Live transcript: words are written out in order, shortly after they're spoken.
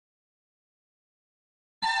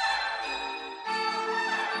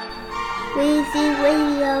Weezy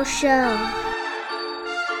Radio Show.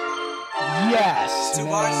 Yes, man,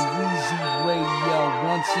 Weezy Radio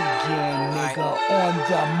once again, nigga, on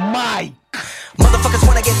the mic. Motherfuckers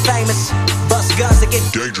wanna get famous, bust guns to get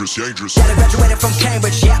dangerous. Gotta graduated from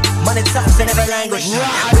Cambridge, yeah. Money talks in every language. We'll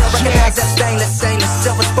recognize that stainless.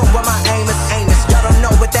 Silver spoon where my aim is. Y'all don't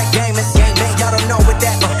know what that game is. Man, y'all don't know what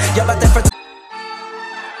that. Y'all about that for.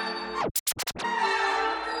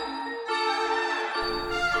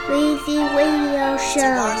 Weezy Radio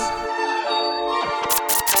Show.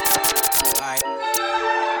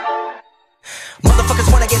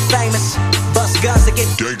 Motherfuckers wanna get famous, bust guns to get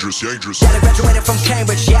Dangerous. Gotta graduated from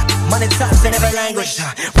Cambridge, yeah. Money talks in every language.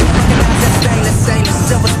 We'll recognize that stainless.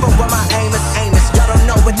 Silver spoon where my aim is. Y'all don't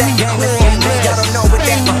know what that game is. Y'all don't know what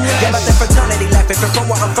that. Y'all about that fraternity life. If you're from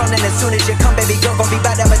where I'm from, then as soon as you come, baby girl, gon' be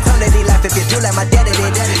by that maternity life. If you do like my daddy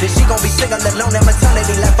did, then she gon' be single alone in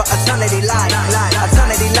maternity life for eternity life.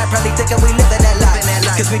 Eternity life, probably thinking we living that life.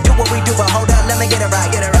 Cause we do what we do, but hold up, let me get it right.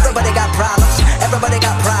 Everybody got problems,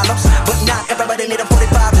 but not everybody need a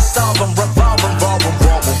 45 to solve them. Revolve them.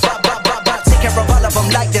 Take care of all of them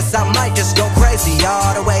like this, I might just go crazy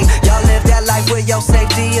all the way. Y'all live that life where your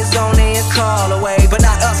safety is only a call away. But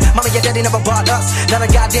not us, mama, your daddy never bought us. Not a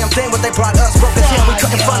goddamn thing what they brought us. Broke as hell, we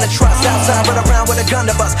couldn't find the trust. Outside, run around with a gun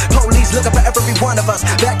to bust. Police looking for every one of us.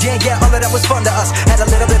 Back then, yeah, all of that was fun to us. Had a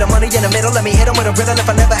little bit of money in the middle, let me hit him with a riddle. If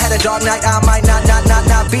I never had a dog night, I might not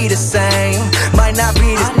be the same. Might not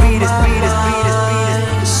be this.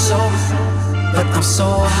 It's over, but I'm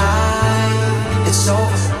so high. It's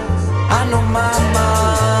over. I know my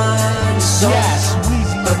mind is over. Yes,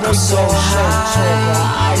 Weezy But I'm so Radio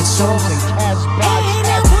high, Show. it's over. Castbox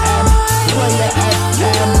FM, Player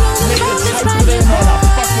FM, nigga, type it in on a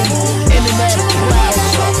fucking internet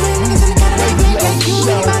browser. Weezy Radio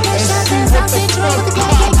Show and see what the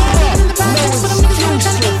fuck pops up. No exclusive,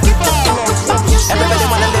 follow. Everybody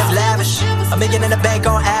wanna live lavish, $1 million in the bank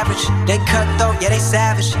on average. They cutthroat, yeah, they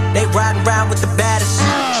savage. They riding around with the baddest.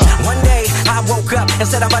 One day I woke up and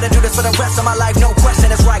said I'm about to do this for the rest of my life. No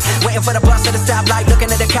question, it's right. Waiting for the bus at the stoplight,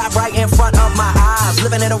 looking at the cop right in front of my eyes.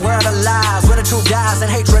 Living in a world of lies, where the truth dies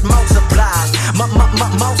and hatred multiplies.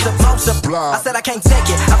 Multiply. I said I can't take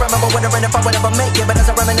it. I remember wondering if I would ever make it, but as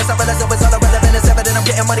I reminisce, I realize it was all irrelevant. It's evident I'm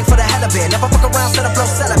getting money for the hell of it. Never fuck around, set a flow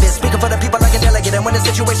celibate. Speaking for the people like a delegate, and when the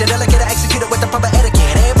situation delicate, I execute it with the proper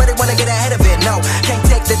etiquette. Everybody wanna get ahead of it. No, can't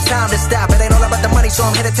take the time to stop. It ain't all about the money, so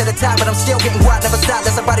I'm headed to the top. But I'm still getting guap, never stop.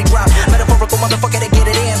 Let somebody drop. Metaphorical motherfucker to get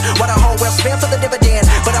it in. Why the whole world spin for the dividend?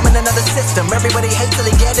 But I'm in another system. Everybody hates till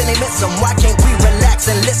they get and they miss them. Why can't we relax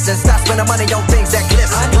and listen? Stop spending money on things that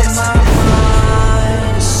glisten. I know my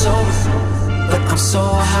mind is over, but I'm so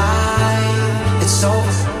high. It's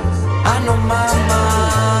over. I know my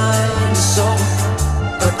mind is over,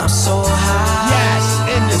 but I'm so high. Yes,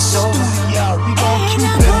 in the It's over. studio, we gon' keep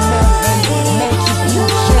it moving. Multiple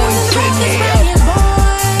joints in here.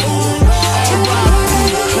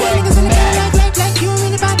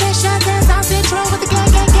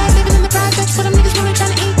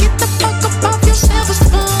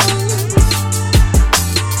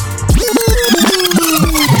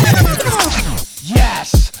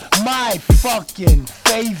 Yes, my fucking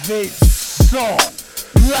favorite song,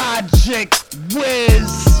 Logic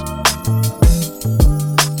Wiz.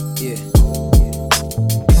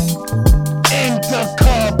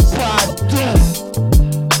 Indica Badu,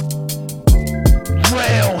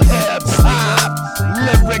 real hip hop,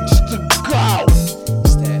 lyrics to go.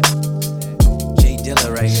 Jay Dilla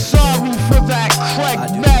right here. Sorry for that Craig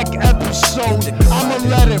Mack episode, I'ma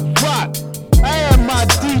let it rock. I had my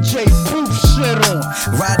DJ Proof shit on.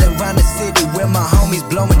 Riding around the city with my homies,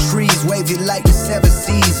 blowing trees, wavy like the 7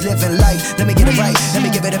 seas, living life. Let me get it right, let me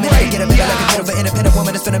give it a minute, get a minute like a bit of an independent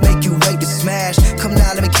woman that's gonna make you wait to smash. Come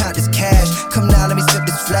now, let me count this cash. Come now, let me sip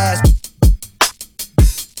this flash.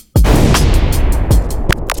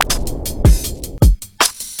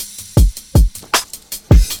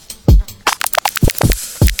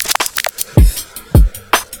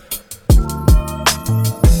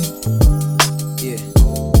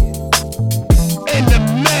 In the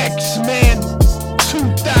mix, man,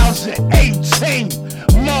 2018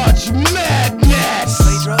 March Madness.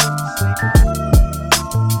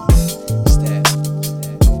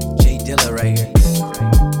 Jay Dilla right here.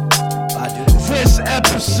 This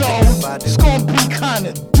episode is gonna be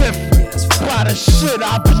kinda different by the shit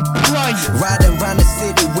I be playing. Riding around the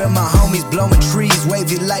city with my homies, blowing trees,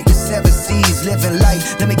 wavy like the 7 seas, living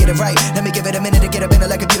life. Let me get it right, let me give it a minute to get a minute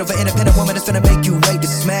like a beautiful independent woman that's gonna make you wait to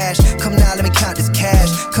smash. Come now, let me count this cash.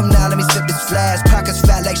 Come now, let me sip this flash. Pockets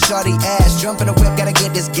fat like shawty ass. Jump in the whip, gotta get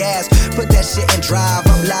hit this gas, put that shit in drive.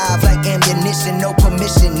 I'm live like ammunition, no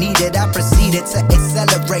permission needed. I proceeded to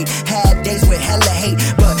accelerate. Had days with hella hate,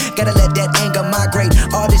 but gotta let that anger migrate.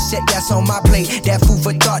 All this shit that's on my plate, that food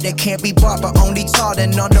for thought that can't be bought, but only taught.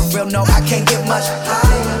 And on the real, no, I can't get much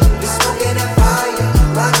higher. Been smoking that fire,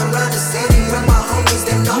 riding around the city with my homies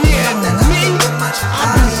that know me. That I can't get much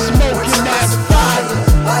higher. I be smoking that fire,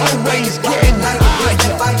 always getting higher,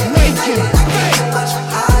 making bank.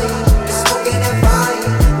 Been smoking that fire,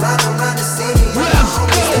 riding around the city with my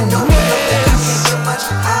homies that know me. That I can't get much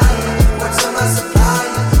higher. What's on my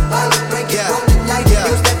supplier? Buy it, break it, roll it, light it,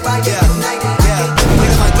 use that fire, ignite it.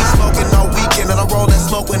 Niggas like we smoking all weekend, and I roll that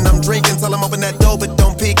smoke when I'm drinking. Tell them open that door, but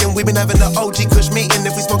don't peek. And we been having the OG Kush meeting.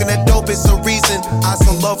 If we smoking that dope, it's a reason. I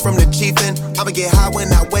some love from the chiefin'. I'ma get high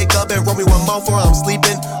when I wake up and roll me one more before I'm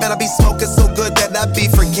sleeping. Man, I be smoking so good that I be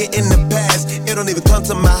forgetting the past. It don't even come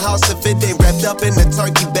to my house if it ain't wrapped up in a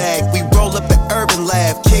turkey bag. We roll up at Urban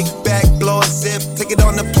Lab, kick back, blow a zip, take it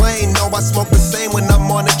on the plane. No, I smoke the same when I'm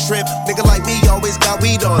on a trip. Nigga like me always got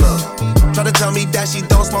weed on her. Try to tell me that she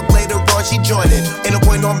don't smoke later on, she joinin'. Ain't no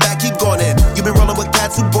point on back, keep going in. You been rollin' with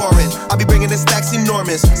cats who boring. I be bringing in stacks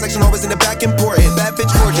enormous. Section always in the back important. Bad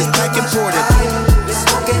bitch gorgeous, pack important. Been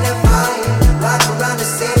smoking that fire, riding around the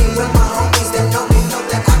city with my homies that know me. Know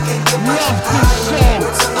that I can't get much higher.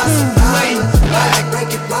 What's on my supplier? Buy it,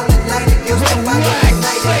 break it, roll it, light it, use that fire,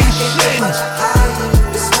 ignite it. I can't get much higher.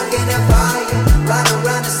 Been smoking that fire, riding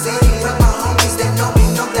around the city with my homies that know me.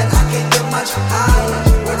 Know that I can't get much higher.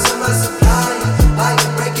 What's on my supplier? Buy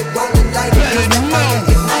it, break it, roll it, light it, use that fire,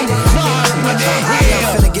 ignite it. I can't get much higher.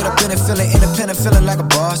 I'm feeling, get up in it, feeling independent, feeling like a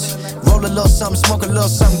boss. Roll a little something, smoke a little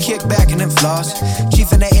something, kick back and then floss.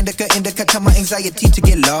 Chief in that indica, tell my anxiety to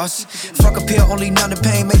get lost. Fuck a pill, only numb the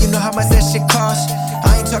pain, man, you know how much that shit costs.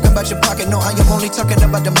 I ain't talking about your pocket, no, I am only talking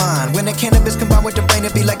about the mind. When the cannabis combined with the brain,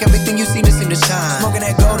 it be like everything you see to seem to shine. Smoking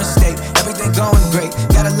that Golden State, everything going great.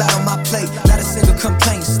 Got a lot on my plate, not a single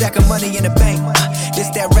complaint. Stack of money in the bank. This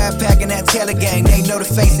that rap pack and that Taylor gang. They know the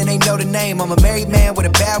face and they know the name. I'm a married man with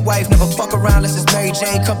a bad wife, never fuck around unless it's Mary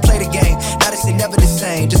Jane. Come play the game, now this shit never the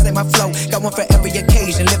same. Just like my flow, got one for every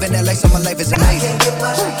occasion. Living that life, so my life is amazing. I can't get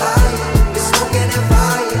much higher. Been smoking that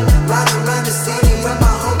fire, riding around the city with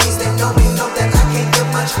my homies that know me. Know that I can't get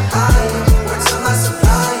much higher. Words on my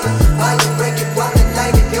supplier, buy it, break it, roll it,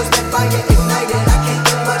 light it, use that fire, ignite it. I can't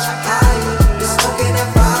get much higher. Been smoking that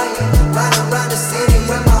fire, riding around the city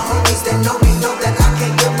with my homies that know me. Know that I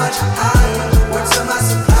can't get much higher. Words on my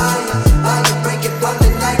supplier, buy it, break it, roll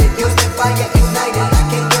it, light it, use that fire, ignite it. I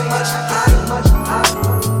can't get much higher.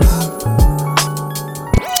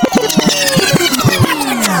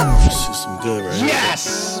 This is some good right here.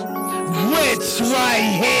 Yes, Rich right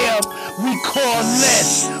here. We call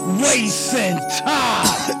this wasting time.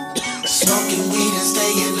 Smoking weed and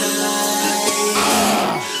staying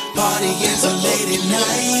high. Partying till late at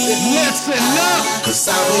night. Listen up. Cause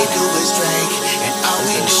all we do is drink, and all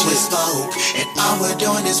we do is smoke, and all we're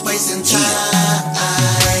doing is wasting time.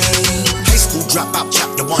 High school dropout,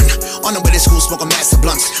 chapter 1. On the way to school, smoking massive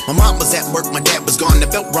blunts. My mom was at work, my dad was gone. The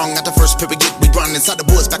belt wrong at the first period. We run inside the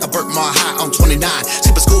woods, back at Burtmar High on 29.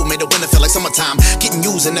 Sleep at school, made the winter feel like summertime. Getting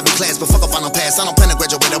used in every class, but fuck a final pass. I don't plan to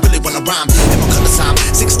graduate, I really wanna rhyme. In my color time,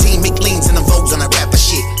 16, make leans in the Vogues on that rapper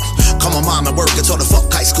shit. Call my mom at work and told her fuck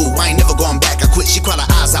high school. I ain't never going back, I quit. She cried her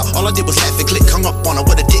eyes out. All I did was laugh and click. Hung up on her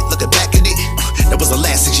with a dick, looking back at it. That was the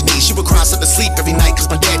last thing she needed. She would cry something to sleep every night, cause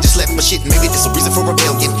my dad just left my shit. Maybe this a reason for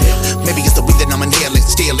rebellion. Maybe it's the weed that I'm inhaling,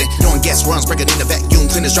 stealing, doing gas runs, breaking in the vacuum,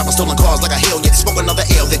 cleaners, dropping stolen cars like a hellion. Smoke another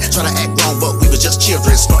L, then try to act wrong, but we was just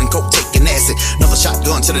children, snorting coke, taking acid. Another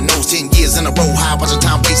shotgun to the nose, 10 years in a row, high, watching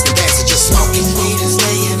time wasting passage, just smoking Weed and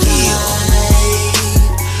staying high.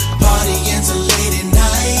 Partying till late at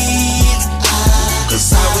night.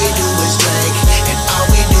 Cause all we do is drink, and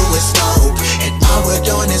all we do is smoke, and all we're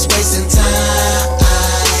doing is wasting time.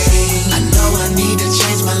 I know I need to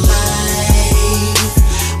change my life,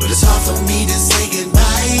 but it's hard for me to say goodbye.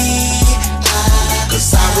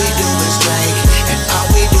 Cause all we do is drink, and all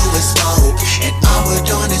we do is smoke, and all we're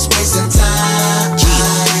doing is wasting time.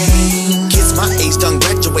 Kids my age done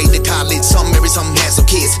graduated college, some married, some had some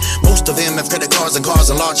kids. Most of them have credit cards and cars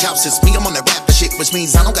and large houses. Me, I'm on that rapper shit, which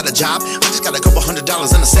means I don't got a job. I just got a couple $100 in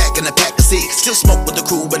a sack and a pack of cigs. Still smoke with the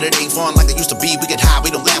crew, but it ain't fun like it used to be. We get high, we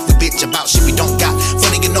don't laugh, we bitch about shit we don't got.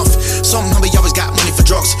 Funny enough, somehow we always got money for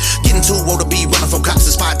drugs. Getting too old to be running from cops.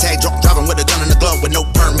 This 5-tag drunk, driving with a gun in the glove with no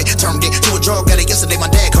permit. Turned it to a drug addict. Yesterday my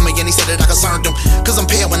dad come again, he said that I concerned him. Cause I'm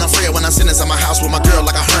pale when I'm frail, when I'm sitting inside my house with my girl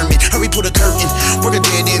like a hermit. Hurry, put a curtain, work a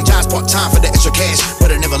dead end jobs part-time for the extra cash. But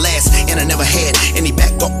it never lasts, and I never had any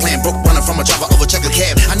backup plan. Broke running from a driver over check a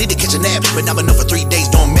cab. I need to catch a nap, but now been up for 3 days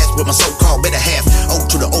doing meth with my so-called better half. OD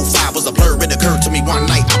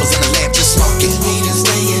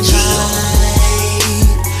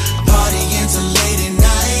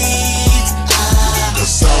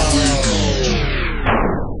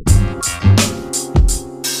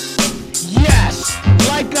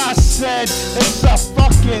said it's a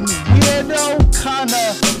fucking weirdo,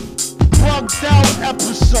 kinda bugged out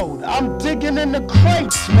episode. I'm digging in the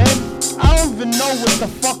crates, man. I don't even know what the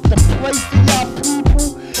fuck to play for y'all people,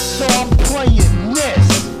 so I'm playing this.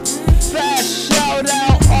 Fast shout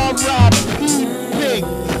out, R.I.P. Big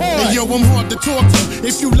Pun. Hey yo, I'm hard to talk to.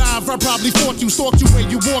 If you live, I probably fought you, stalked you where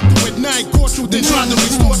you walked through at night, caught you, then tried to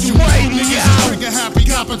restore you. Niggas is trigger happy,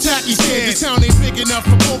 cop a tacky scared. The town ain't big enough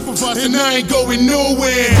for both of us, and I ain't going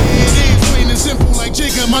nowhere. It is plain and simple like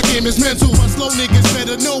Jigga, my game is mental. But slow niggas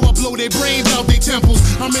better know I blow their brains out their temples.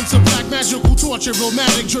 I'm into black magical torture,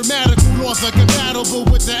 romantic, dramatical author, compatible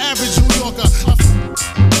with the average New Yorker.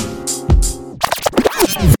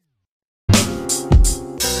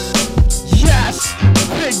 Yes,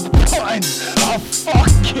 Big Pun, a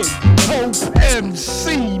fucking dope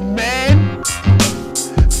MC, man.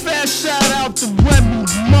 Fast shout out to Remy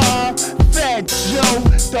Ma, Fat Joe,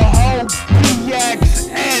 the whole BXNY.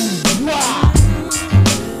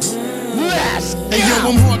 Let's go. Hey yo,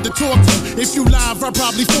 I'm hard to talk to. If you live, I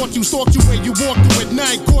probably fought you, stalked you where you walked through at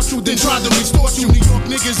night, caught you, then tried to restore you. New York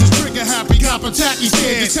niggas is trigger happy, cop a tacky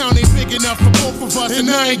scared. The town ain't big enough for both of us, and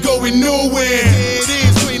I ain't going nowhere. There it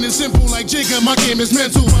is, plain and simple like Jigga, my game is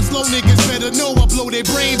mental. But slow niggas better know I blow their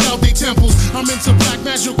brains out their temples. I'm into black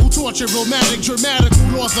magical torture, romantic, dramatical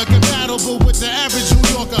author, compatible with the average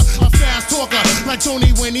New Yorker. A fast talker, like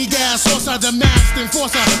Tony when he gas, outside the masked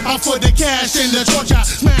enforcer. Out for the cash and the torture,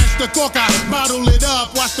 smash the coca, bottle it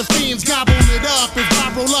up, watch the fiends gobble it up. If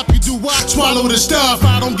I roll up, you do what? Swallow the stuff.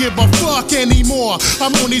 I don't give a fuck anymore.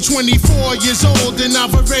 I'm only 24 years old and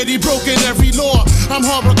I've already broken every law. I'm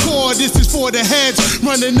hardcore, this is for the heads.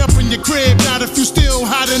 Running up in your crib, not if you still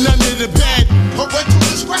hiding under the bed. Parental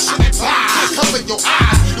discretion applies. Cover your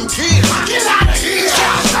eyes, you kids. Get out of here.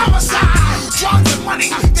 Homicide. Drugs and money.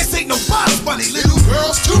 This ain't no buzz money. Little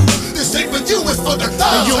girls too. This ain't for you, it's for the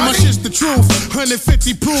thugs. Hey, yo, my shit's the truth.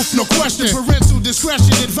 150 proof, no question. Parental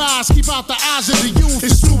discretion advised. Keep out the eyes of the youth.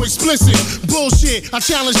 It's too explicit. Bullshit. I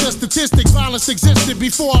challenge the statistics. Violence existed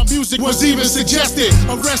before our music was even suggested.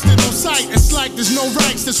 Arrested on sight. It's like there's no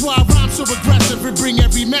rights. That's why I rhyme so aggressive and bring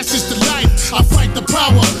every message to life. I fight the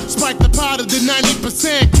power. Spike the powder to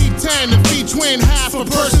 90%. Keep 10 and feed twin half for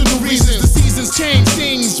personal reasons. The seasons change,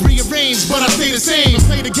 things rearrange, but I stay the same. I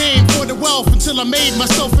play the game for the wealth until I made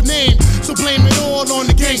myself a name. So blame it all on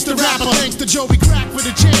the gangster rapper. Thanks to Joey Crack for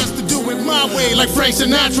the chance to do it my way, like Frank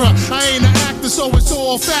Sinatra. I ain't an actor, so it's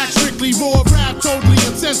all fact. Strictly raw rap, totally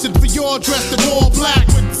uncensored for your dressed in all black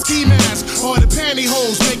with the ski mask or the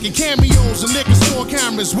pantyhose, making cameos and liquor store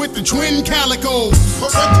cameras with the twin calicos.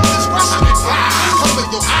 Parental discretion applies. Cover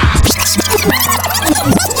your eyes.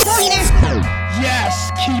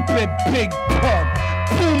 Yes, keep it Big Pun.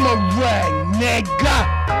 Boomerang, nigga.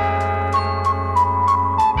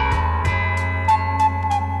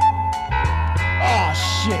 Oh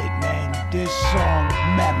shit, man. This song,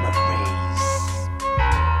 Memories.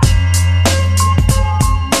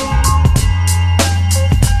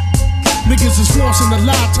 Niggas is forcing the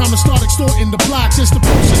lie, time to start extorting the blocks. It's the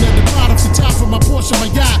portion of the pot off the top of my portion, my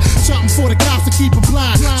yacht. Something for the cops to keep them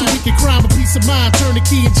blind, so we can crime a peace of mind. Turn the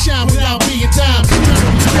key and shine without being time. Time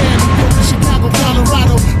to expand, New York, Chicago,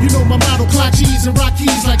 Colorado. You know my motto, clock cheese and rock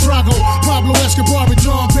keys like Drago. Pablo Escobar and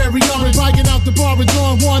John Perry Orange. Buying out the bar and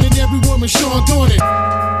Don Juan and every woman Sean doing it.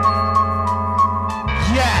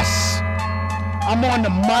 Yes, I'm on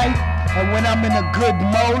the mic. And when I'm in a good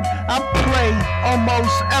mode, I play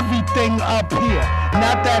almost everything up here.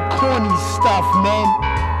 Not that corny stuff, man.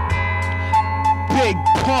 Big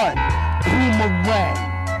Pun, Boomerang.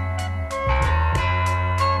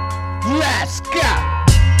 Let's go.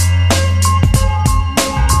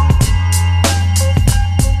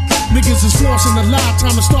 Niggas is forcing the lie,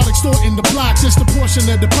 time to start extorting the blocks. It's the portion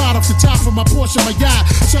of the pot off the top of my portion, my yacht.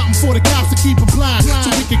 Something for the cops to keep them blind, so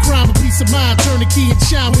we can crime a peace of mind. Turn the key and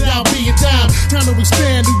shine without being dime. Time to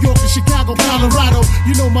expand, New York and Chicago, Colorado.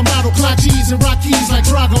 You know my motto, clock cheese and rock keys like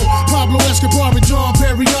Drago. Pablo Escobar and John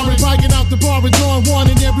Perry Orange. Buying out the bar and Don Juan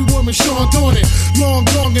and every woman Sean doing it. Long,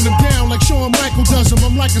 longing them down like Shawn Michael does them.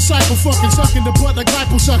 I'm like a psycho fucking sucking the butt like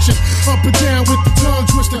liposuction. Up and down with the tongue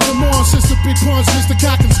twister. Come on, sister, big puns, Mr.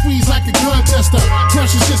 Cock and squeeze like a gun tester.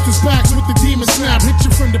 Crush your sister's backs with the demon snap. Hit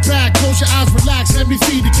you from the back, close your eyes, relax, let me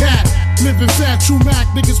feed the cat. Living fat, true Mac,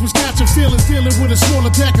 niggas was catching feelings. Dealing with a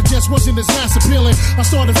smaller deck, I just wasn't as mass appealing. I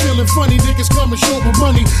started feeling funny, niggas coming short with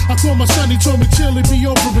money. I called my son, he told me chill, it be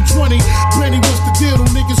over in 20. Benny, what's the deal?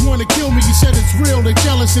 Them niggas wanna kill me. He said it's real, they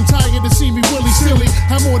jealous and tired to see me willy silly.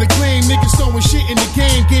 I'm on the claim, niggas throwing shit in the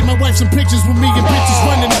game. Gave my wife some pictures with me and bitches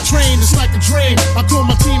running the train. It's like a dream. I called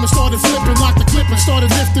my team and started flipping, locked the clip and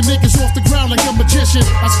started lifting niggas off the ground like a magician.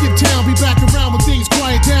 I skipped town, be back around when things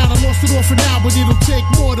quiet down. I lost Dust it off for now, but it'll take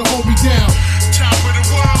more to hold me down. Top of the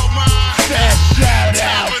world, man. That shout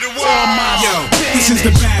out. Top of the world. Yo, this is the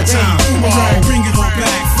bad time. Boomerang, bring it on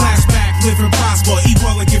back. Flashback, live and prosper, eat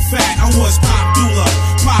well and get fat. I was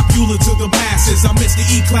popular to the masses. I missed the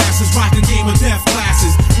E classes, rocking game of death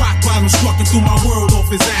classes. Rock bottom strucking through my world off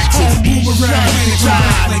his axis. Boomerang, man, it come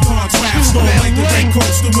back like contrast. Storm like the red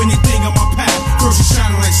coast, do anything on my path. First you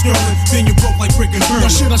shining like sterling, then you broke like brick and burn. Why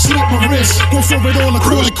should I slip my wrist? Go for it all, I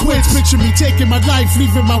call it quits. Picture me taking my life,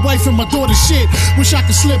 leaving my wife and my daughter shit. Wish I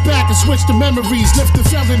could slip back and switch the memories. Lift the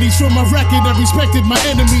felonies from my record and respected my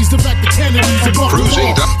enemies. Direct the Kennedys and fuck them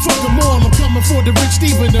all. Fuck them all, I'm coming for the rich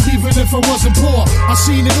Steven. And even if I wasn't poor, I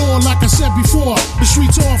seen it all like I said before. The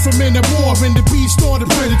streets on from in the war, in the beast or the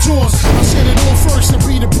predators. I said it all first and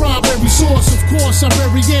be the primary source. Of course, I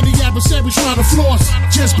bury any adversary trying to floss.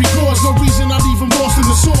 Just because, no reason I leave them lost in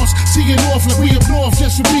the source. Seeing off like we up north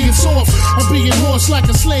just for being soft. I'm being horse like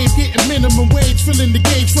a slave, getting minimum wage, filling the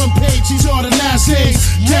gauge front page. These are the last days.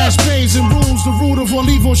 Cash pays and rules, the root of all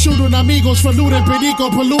evil. Shooting amigos for looting, perico,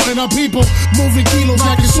 polluting our people. Moving kilos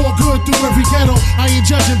like it's all good through every ghetto. I ain't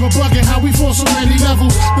judging but bugging how we fall so many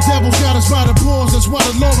levels. The devil's got us by the balls, that's why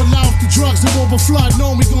the law allows the drugs to overflood.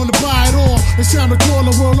 Know we gonna buy it all. It's time to call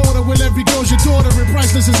a world order where every girl's your daughter. And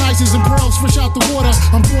priceless as ices and pearls fresh out the water.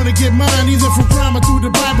 I'm gonna get mine either from crime or through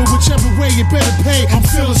the Bible. Whichever way you better pay, I'm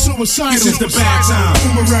feeling suicidal. This is the bad time.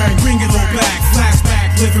 Boomerang, bring it all back.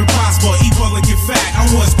 Flashback, live and prosper, eat well and get fat. I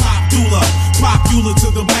was popular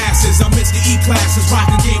to the masses. I missed the E classes,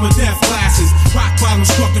 rocking game of death classes. Rock bottom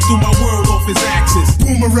strucking through my world off his axis.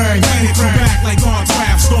 Boomerang, man, it come back like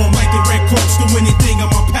contrast. Storm like the red coast, do anything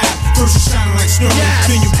on my path. First you shining like sterling,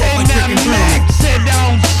 then you broke like brick and burn. It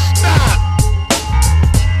don't stop.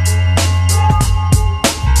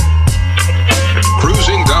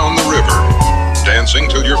 Cruising down the river, dancing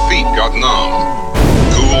till your feet got numb.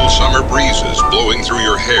 Cool summer breezes blowing through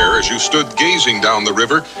your hair as you stood gazing down the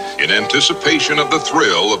river in anticipation of the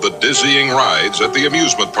thrill of the dizzying rides at the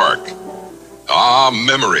amusement park. Ah,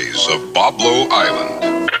 memories of Boblo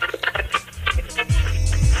Island.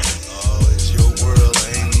 Oh, it's your world,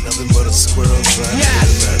 ain't nothing but a squirrel trying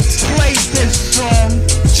Yes, play this song.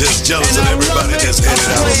 Just jealous of everybody that's headed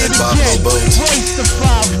out on that Boblo boat.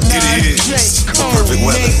 It is the perfect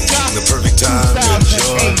weather, the perfect time to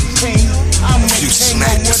enjoy a few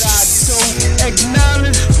snacks.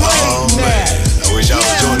 Oh man, I wish I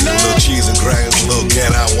was joining a little cheese and crackers, a little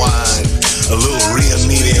can-out wine, a little Rio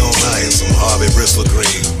Nini on ice, some Harvey Bristol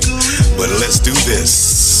cream. But let's do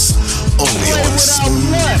this only on Smooth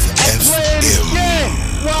FM.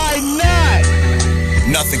 Why not?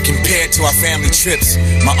 Nothing compared to our family trips.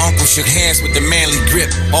 My uncle shook hands with the manly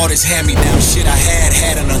grip. All this hand-me-down shit I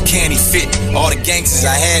had an uncanny fit. All the gangsters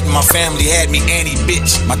I had in my family had me Annie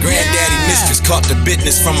bitch. My granddaddy mistress caught the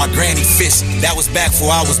business from my granny fist. That was back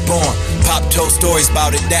before I was born. Pop told stories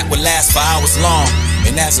about it that would last for hours long.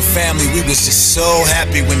 And as a family, we was just so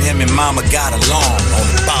happy when him and mama got along on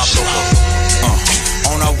the Boblo.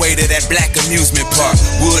 On our way to that black amusement park,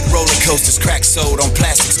 wood roller coasters, crack sold on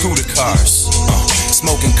plastic scooter cars.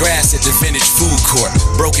 Smoking grass at the vintage food court,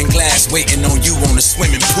 broken glass waiting on you on the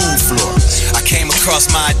swimming pool floor. I came across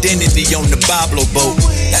my identity on the Boblo boat.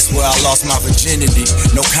 That's where I lost my virginity,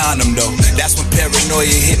 no condom though. That's when paranoia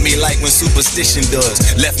hit me like when superstition does.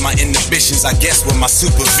 Left my inhibitions, I guess where my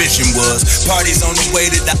supervision was. Parties on the way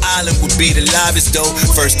to the island would be the livest though.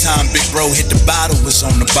 First time Big Bro hit the bottle was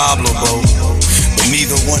on the Boblo boat. But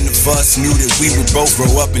neither one of us knew that we would both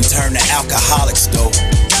grow up and turn to alcoholics though.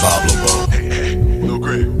 Boblo boat. Hey, Lil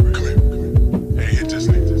Greg, come here. Hey, hit this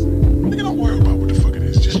nigga. Nigga, don't worry about what the fuck it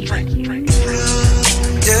is. Just drink.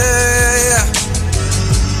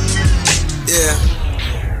 Yeah.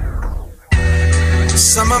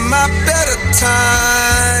 Some of my better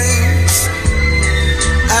times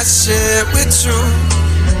I shared with you.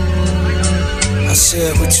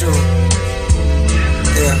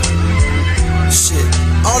 Yeah. Shit.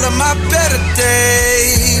 All of my better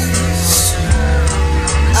days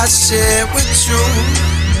I shared with you.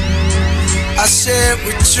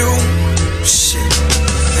 Shit.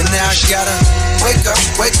 And now I gotta wake up.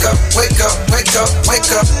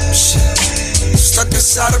 Shit. Stuck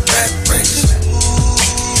inside a rat race.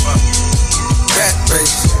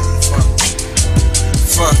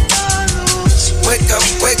 Fuck. Wake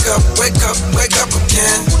up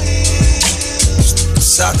again. Stuck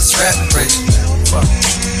inside this rat race. Fuck.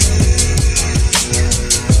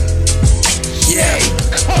 Yeah.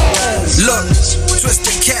 Look, Twist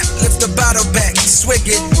the cap, lift the bottle back, swig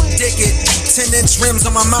it, dig it. 10-inch rims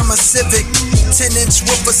on my mama's Civic. 10-inch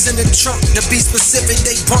woofers in the trunk, to be specific,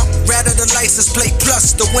 they bump. Rather the license plate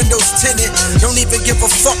plus the windows tinted. Don't even give a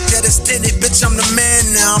fuck that it's tinted. Bitch, I'm the man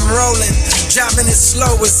now, I'm rolling. Driving it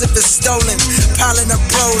slow as if it's stolen. Piling up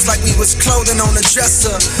bros like we was clothing on a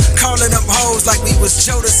dresser. Calling up hoes like we was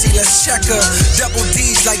Jodeci, let's check her. Double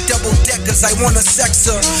D's like double deckers, I wanna sex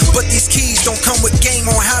her. But these keys don't come with game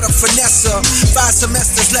on how to finesse her. 5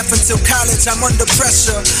 semesters left until college, I'm under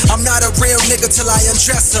pressure. I'm not a real nigga till I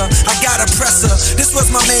undress her. I gotta press her. This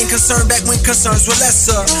was my main concern back when concerns were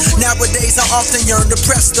lesser. Nowadays I often yearn to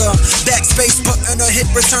press the backspace button or hit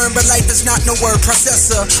return, but life is not no word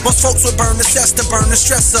processor. Most folks would burn the cess to burn the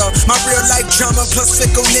stressor. My real life drama plus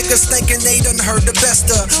fickle niggas thinking they done heard the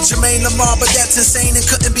best of Jermaine Lamar, but that's insane and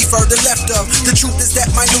couldn't be further left of. The truth is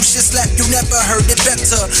that my new shit slap, you never heard it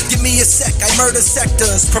better. Give me a sec, I murder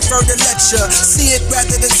sectors, prefer to lecture. See it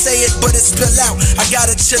rather than say it, but it spill out. I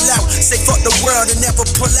gotta chill out, say fuck the world and never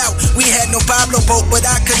pull out. We had no Pablo boat, but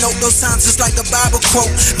I can note those times just like the Bible quote.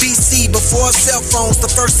 BC, before cell phones, the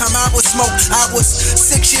first time I would smoke, I was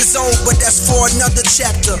 6 years old, but that's for another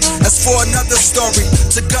chapter. That's for another story.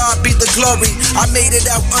 To God be the glory. I made it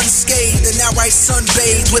out unscathed, and now I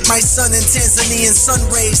sunbathe with my son in Tanzanian sun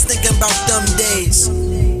rays. Thinking about them days.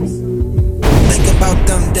 Thinking about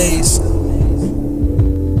them days.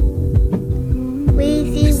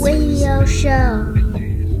 Weezy Radio Show.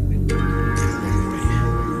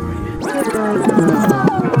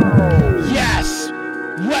 Yes,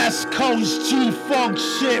 West Coast G-Funk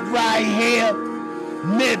shit right here.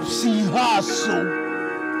 Nipsey Hussle.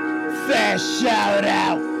 Fast shout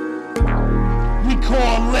out. We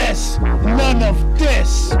call this None of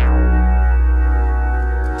This.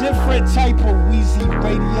 Different type of Weezy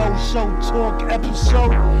Radio Show talk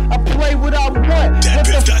episode. I play what I want. What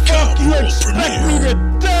the fuck you expect me to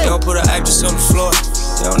do? You don't put an actress on the floor.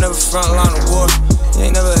 You don't never front line of war. You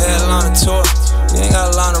ain't never had a line of tour. You ain't got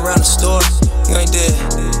a line around the store. You ain't dead.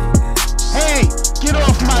 Hey, get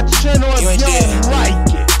off my channel if you don't like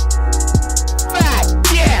it. Fact,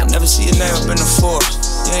 yeah. Never see your name up in the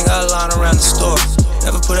force. You ain't got a line around the store.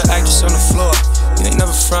 Never put an actress on the floor. You ain't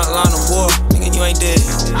never front line of war. Nigga, you ain't dead.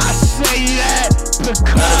 I say that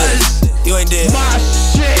because you ain't dead. My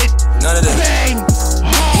shit none of that. Bang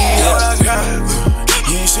hard. Yeah, what I got.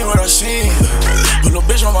 You ain't seen what I seen. Put a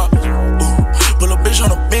bitch on my put a bitch on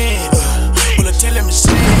the bend. Put a 10, let me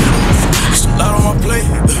see. It's a lot on my plate.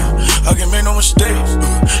 I can make no mistakes.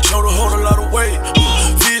 Shoulder hold a lot of weight.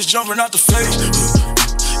 Fears jumping out the face.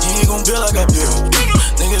 You ain't gon' build like I build.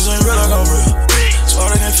 Niggas ain't real like I'm real. So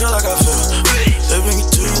they can't feel like I feel. They bring it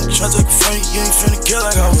to you, try to take it from you. You ain't finna kill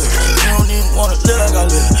like I will. You don't even wanna live like I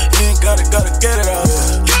live. You ain't gotta get it out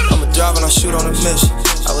here. I'm a driver and I shoot on a mission.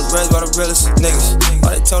 I was raised by the realest niggas.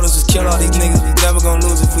 All they told us was kill all these niggas. We never gon'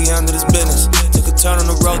 lose if we handle this business. Took a turn on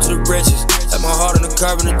the road to the bridges. Left my heart on the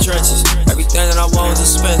curb in the trenches. Everything that I want was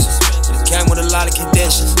expensive. It came with a lot of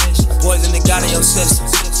conditions. I poison the God in your system.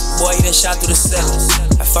 Boy, he done shot through the ceiling.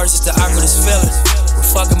 At first it's the awkwardest feeling. We're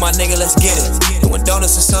fucking my nigga, let's get it. Doing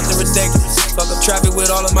donuts is something ridiculous. Fuck up traffic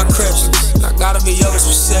with all of my Christians. I gotta be over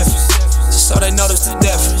specific, just so they notice the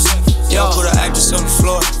difference. You don't put an actress on the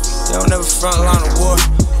floor. You don't never front line of war.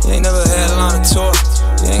 You ain't never had a line of tour.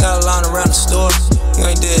 You ain't got a line around the store. You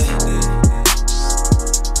ain't dead.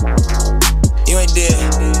 You ain't dead.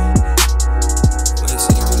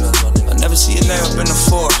 I never see your name up in the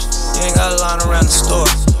force. You ain't got a line around the store.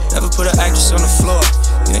 Never put an actress on the floor.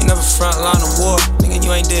 You ain't never front line of war. Nigga,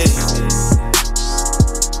 you ain't dead.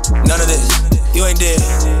 None of this. You ain't dead.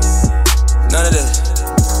 None of this.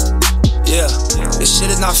 Yeah, this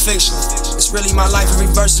shit is not fictional. It's really my life in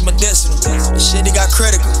reverse is medicinal. This shit, it got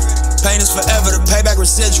critical. Pain is forever, the payback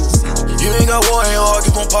residual. You ain't got war in your heart,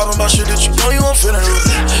 keep on popping about shit that you know you won't feel it.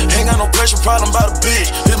 Ain't got no pressure, problem by the bitch.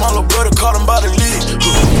 Hit my little brother, caught him by the lead.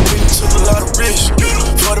 We took a lot of risks,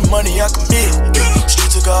 for the money I commit. Street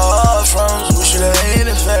took all from us, wish it ain't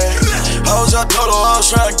in vain. I was out total, I was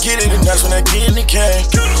trying to get it, and that's when that getting it came.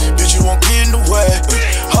 Bitch, you won't get in the way.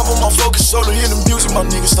 Hop on my focus, so to hear the music, my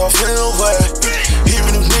niggas start feeling away.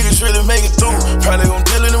 Even if niggas really make it through, probably gon'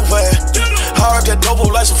 deal in a way. I rock that double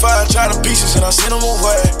like some fire, China pieces, and I send them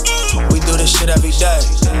away. We do this shit every day.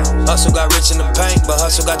 Hustle got rich in the paint, but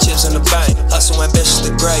hustle got chips in the bank. Hustle ambitious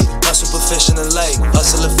to great, hustle proficient and late.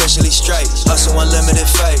 Hustle officially straight, hustle unlimited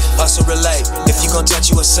faith. Hustle relate, if you gon'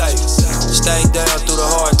 touch you a safe. Stayed down through the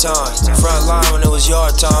hard times. Front line when it was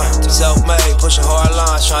yard time. Self-made, pushing hard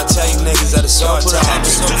lines, trying to tell you niggas that it's hard time.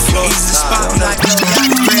 Easy to spot me like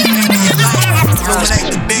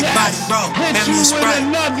illuminate the big body, bro. Hand me a spray.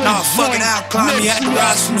 Nah, fuck it out, climb me at the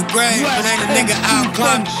rise from the grave. But ain't a nigga out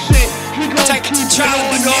climbing. Take it to trial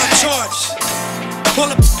and be on charge. Pull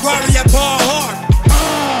up a Rari at ball hard.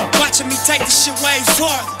 Watching me take this shit way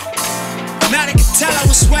farther. Now they can tell I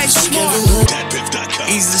was way smart.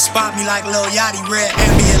 Easy to spot me like Lil Yachty, red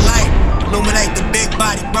ambient light. Illuminate the big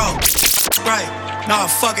body, bro. Right.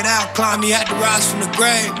 Nah, fuck it out, climb me at the rise from the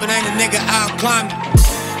grave. But ain't a nigga out climbing.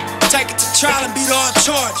 Take it to trial and beat all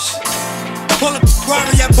charge. Pull up a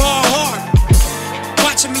Rari at ball hard.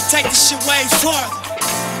 Watching me take this shit way farther.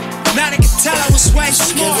 Now they can tell I was way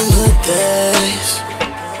smart. Good days.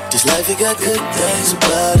 This life, it got good things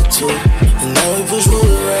about it too. And now we push with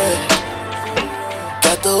red.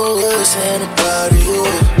 Got the whole world saying I'm proud of you.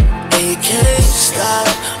 And you can't stop.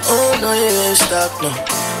 Oh no, you ain't stop, no.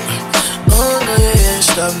 Oh no, you ain't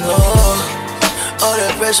stop, no. All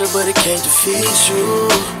that pressure, but it can't defeat you.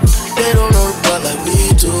 They don't know the part like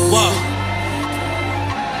we do. Whoa.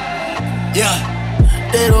 Yeah.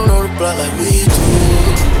 They don't know the plot like we do.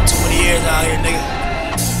 20 years out here, nigga.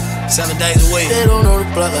 7 days a week. They don't know the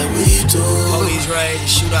plot like we do. Police raids,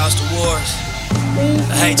 shootouts, to wars.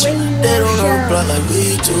 I hate you. They don't know the plot like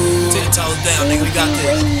we do. 10 toes down, nigga, we got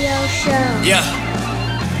this. Yeah.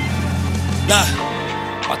 Nah.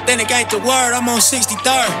 Authentic ain't the word, I'm on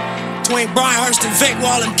 63rd. Between Brian Hurst and Vic,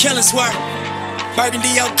 where all them killers work.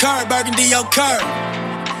 Burgundy, your curb, Burgundy, your curb.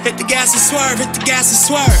 Hit the gas and swerve, hit the gas and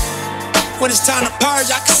swerve. When it's time to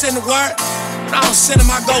purge, I can send the word. But I don't send them,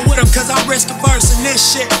 I go with them, cause I'm risk averse. And this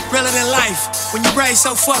shit, realer than life. When you raised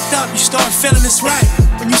so fucked up, you start feeling it's right.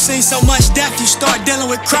 When you see so much death, you start dealing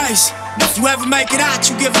with Christ. If you ever make it out,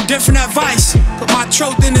 you give them different advice. Put my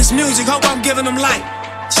truth in this music, hope I'm giving them light.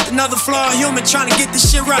 Just another flawed human trying to get this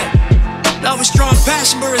shit right. Love with strong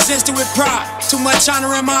passion, but resisted with pride. Too much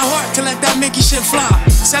honor in my heart to let that Mickey shit fly.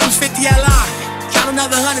 750 LI, count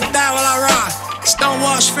another 100,000 while I ride.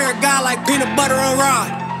 Stonewall spirit God like peanut butter on rod.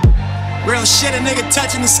 Real shit, a nigga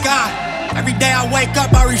touching the sky. Every day I wake up,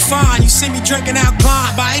 I refine. You see me drinking out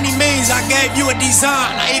Klein. By any means, I gave you a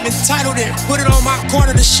design. I even titled it, put it on my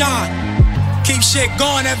corner to shine. Keep shit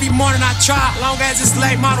going every morning I try. Long as it's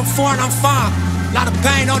late model foreign, I'm fine. Lot of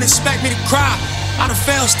pain, don't expect me to cry. Lot of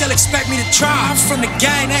fail, still expect me to try. I'm from the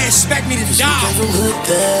gang, they expect me to die. We got some good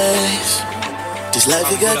days. This life,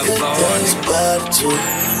 you got good things about it too.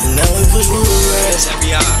 And now we push with red.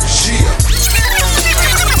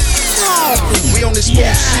 We on this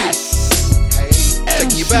smooth shit.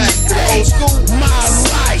 Taking you back to the old school. My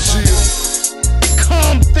life.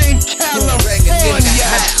 Compton, California.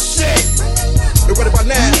 And right about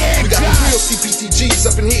now, we got the real CPTGs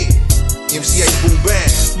up in here. MCA Boom Bang.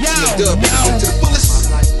 Dub to the fullest.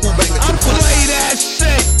 Boom Bang to the fullest. Play that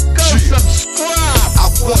shit. Go subscribe. I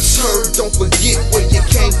once heard, don't forget where you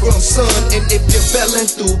came from, son. And if you're belling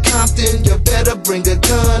through Compton, you better bring a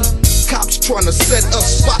gun. Cops tryna set up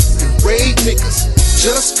spots and raid niggas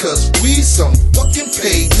just cause we some fucking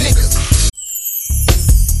paid niggas.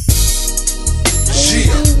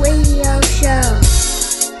 Radio Show.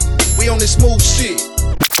 We on this smooth shit.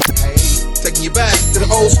 Taking you back to the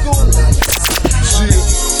old school.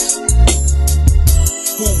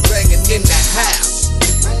 Who banging in the house?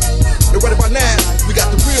 And right about now, we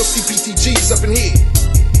got the real CPTGs up in here.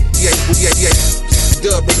 Yeah.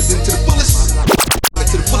 Dub representing to the fullest.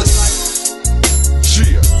 To the fullest.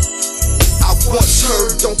 I once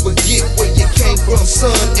heard, don't forget where you came from,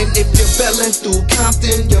 son. And if you're belling through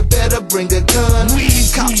Compton, you better bring a gun.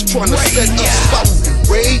 Cops tryna set up spots and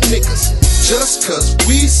raid niggas just cause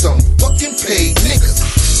we some fucking paid niggas.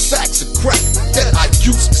 Sacks of crack that I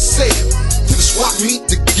used to sell to the swap meet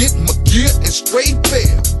to get my gear and straight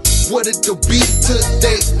fare. What it do be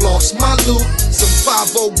today? Lost my loot, some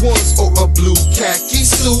 501s or a blue khaki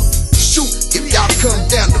suit. Shoot, if y'all come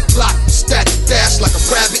down the block, stack dash like a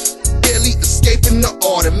rabbit, barely escaping the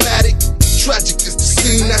automatic. Tragic is the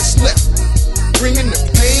scene that's left, bringing the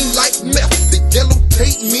pain like meth. The yellow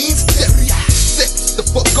tape means death. Step the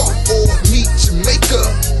fuck off or meet Jamaica.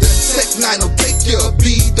 The Tech 9 will take you,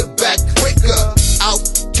 be the backbreaker.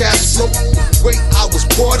 Outcast smoke, way I was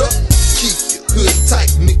brought up. Keep your hood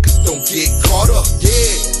tight, niggas don't get caught up.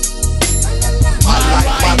 Yeah,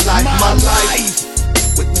 my life.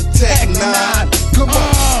 With the Tech 9, come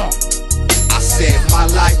on. I said my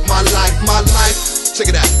life. Check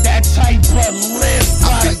it out. That type of live.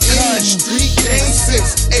 I've been in the street game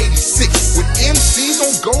since '86. With MCs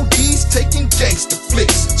on goatees taking gangster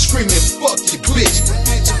flicks, screaming fuck you bitch.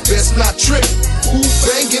 Best not trip. Who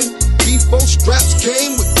banging? Beef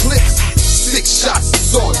game with clicks. 6 shots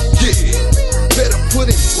is all you get. Better put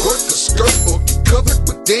in work or skirt or get covered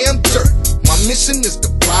with damn dirt. My mission is to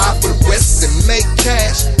buy for the rest and make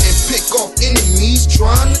cash and pick off enemies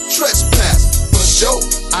trying to trespass. For sure,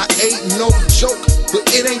 I ain't no joke, but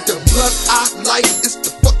it ain't the blunt I like, it's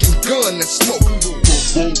the fucking gun that smoke.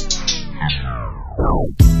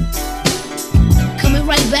 Coming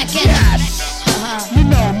right back at you. You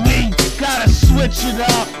know me, gotta switch it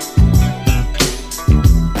up.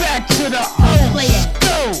 Back to the old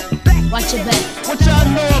school. Watch your back. What y'all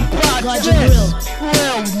know about Guard this? your grill.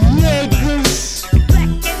 Real niggas.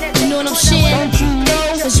 You know what I'm saying? Don't you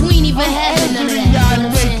know? Cause we ain't even having none of that. You know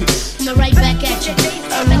what I'm saying? Coming right back at you.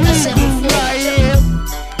 Like I said before.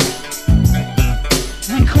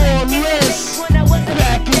 We call this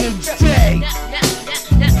back in the day.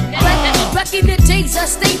 Back in the days, I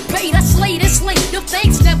stayed paid, I slayed and slayed. Them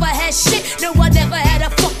things never had shit, no, I never had a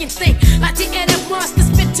fucking thing. I didn't have monsters,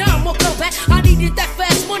 spend time, won't come back. I needed that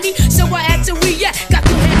fast money, so I had to react. Got to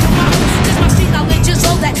hand to my own, cause my street knowledge is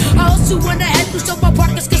all that. I also wanna head through some my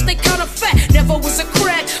pockets, cause they kinda fat. Never was a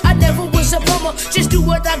crack, I never was a bummer. Just do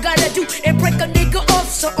what I gotta do and break a nigga off,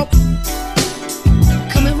 so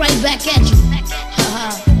coming right back at you.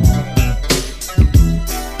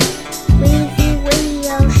 Weezy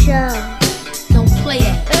Radio Show. Don't play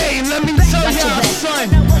that. Hey, let me tell y'all, son,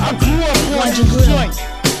 I grew up on this joint.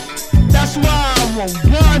 That's why I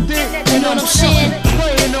rewind it. You know what I'm saying?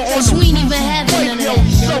 Cause we ain't even having none of that.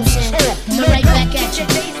 You know what I'm saying? Coming right back at you.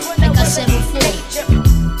 Like I said before.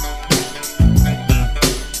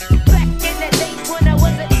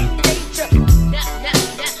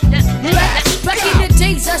 Back in the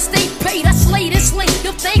days, I stayed paid, I slayed and slayed.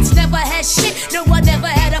 Them things never had shit, no, I never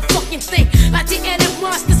had a fucking thing. I didn't have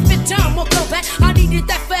monsters, spend time, won't come back. I needed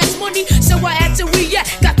that fast money, so I had to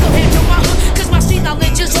react. Got to handle my hood, cause my street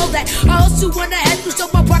knowledge is all that. I also wanna head through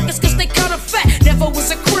some my pockets, cause they kinda fat. Never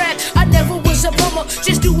was a crab, I never was a bummer.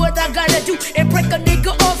 Just do what I gotta do and break a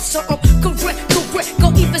nigga off, so I'm correct,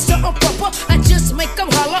 go even something proper. I just make them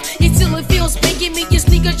holler until it feels big. Give me your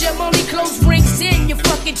sneakers, your money, clothes, rings, and your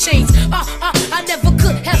fucking chains. I never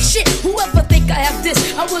could have shit. Whoever think I have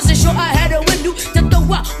this, I wasn't sure I had a window to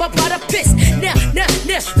throw out my pot of piss. Now,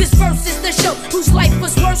 this verse is the show whose life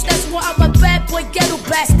was worse. That's why I'm a bad boy, ghetto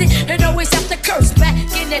bastard, and always have to curse. Back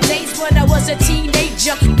in the days when I was a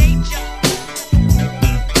teenager.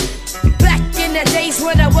 Back in the days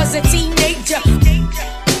when I was a teenager.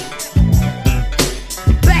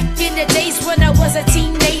 Back in the days when I was a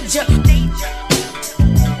teenager.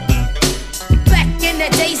 Back in the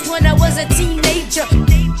days when I was a teenager.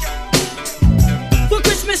 For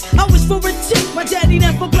Christmas, I was for a chick. My daddy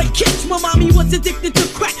never played catch. My mommy was addicted to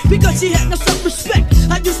crack because she had no self-respect.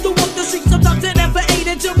 I used to walk the streets sometimes and never ate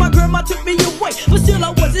until my grandma took me away. But still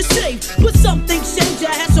I wasn't saved. But something changed.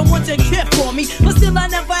 I had someone to care for me. But still I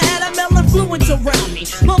never had a male influence around me.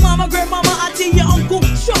 My mama, grandmama, auntie, your uncle,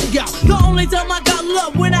 strung out. The only time I got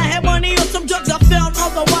love when I had money or some drugs I found.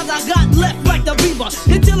 Otherwise I got left like the beaver.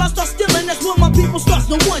 Until I start stealing, that's when my people starts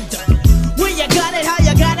to wonder. Where you got it, how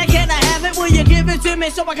you got it, can I have it? Will you give it to me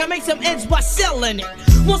so I can make some ends by selling it?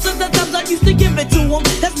 Most of the times I used to give it to him.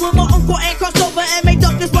 That's when my uncle and crossed over and made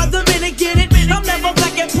up this by the minute, get it? I'm never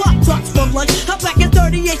back in Pop Tarts for lunch. I'm back in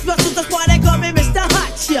 38 specials, that's why they call me Mr.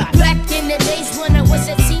 Hotshot. Back in the days when I was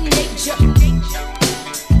a teenager.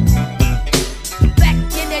 Back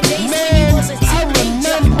in the days when I was a teenager. I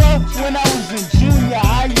remember when I was in junior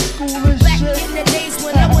high school and back shit. Back in the days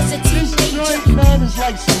when I was a teenager. This joint, man, is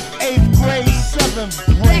like some 8th grade, 7th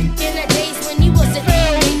grade. Back in the days when you was a teenager.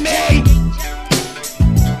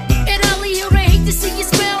 And all of you, I hate to see you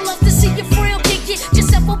smile, love to see you frail. Can't get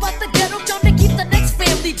yourself about the ghetto, trying to keep the next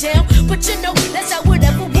family down. But you know, that's how it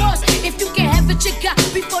ever was. If you can have it, you got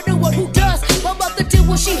before the one who does. My mother did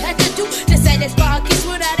what she had to do to satisfy her kids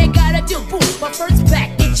without they gotta do. Boom, my first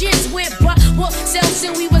packages went by more sales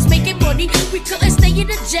and we was making money. We couldn't stay in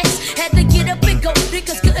the jets, had to get up and go.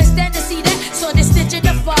 Niggas couldn't stand to see that, so they stitching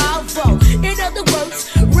the 5-0. In other words,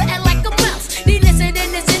 ratting like a mouse. They listen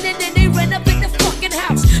and listen and then they run up in the fucking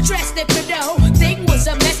house. Dressed up and the whole thing was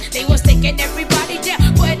a mess. They was taking everybody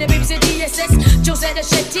down, putting the babies in DSS. Josetta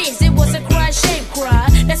shed tears, it was a cry, shame cry.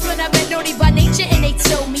 That's when I met Naughty by Nature and they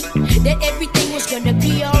told me that everything was gonna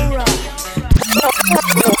be alright.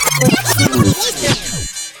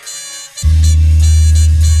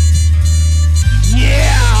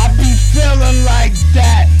 Yeah, I be feeling like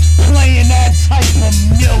that.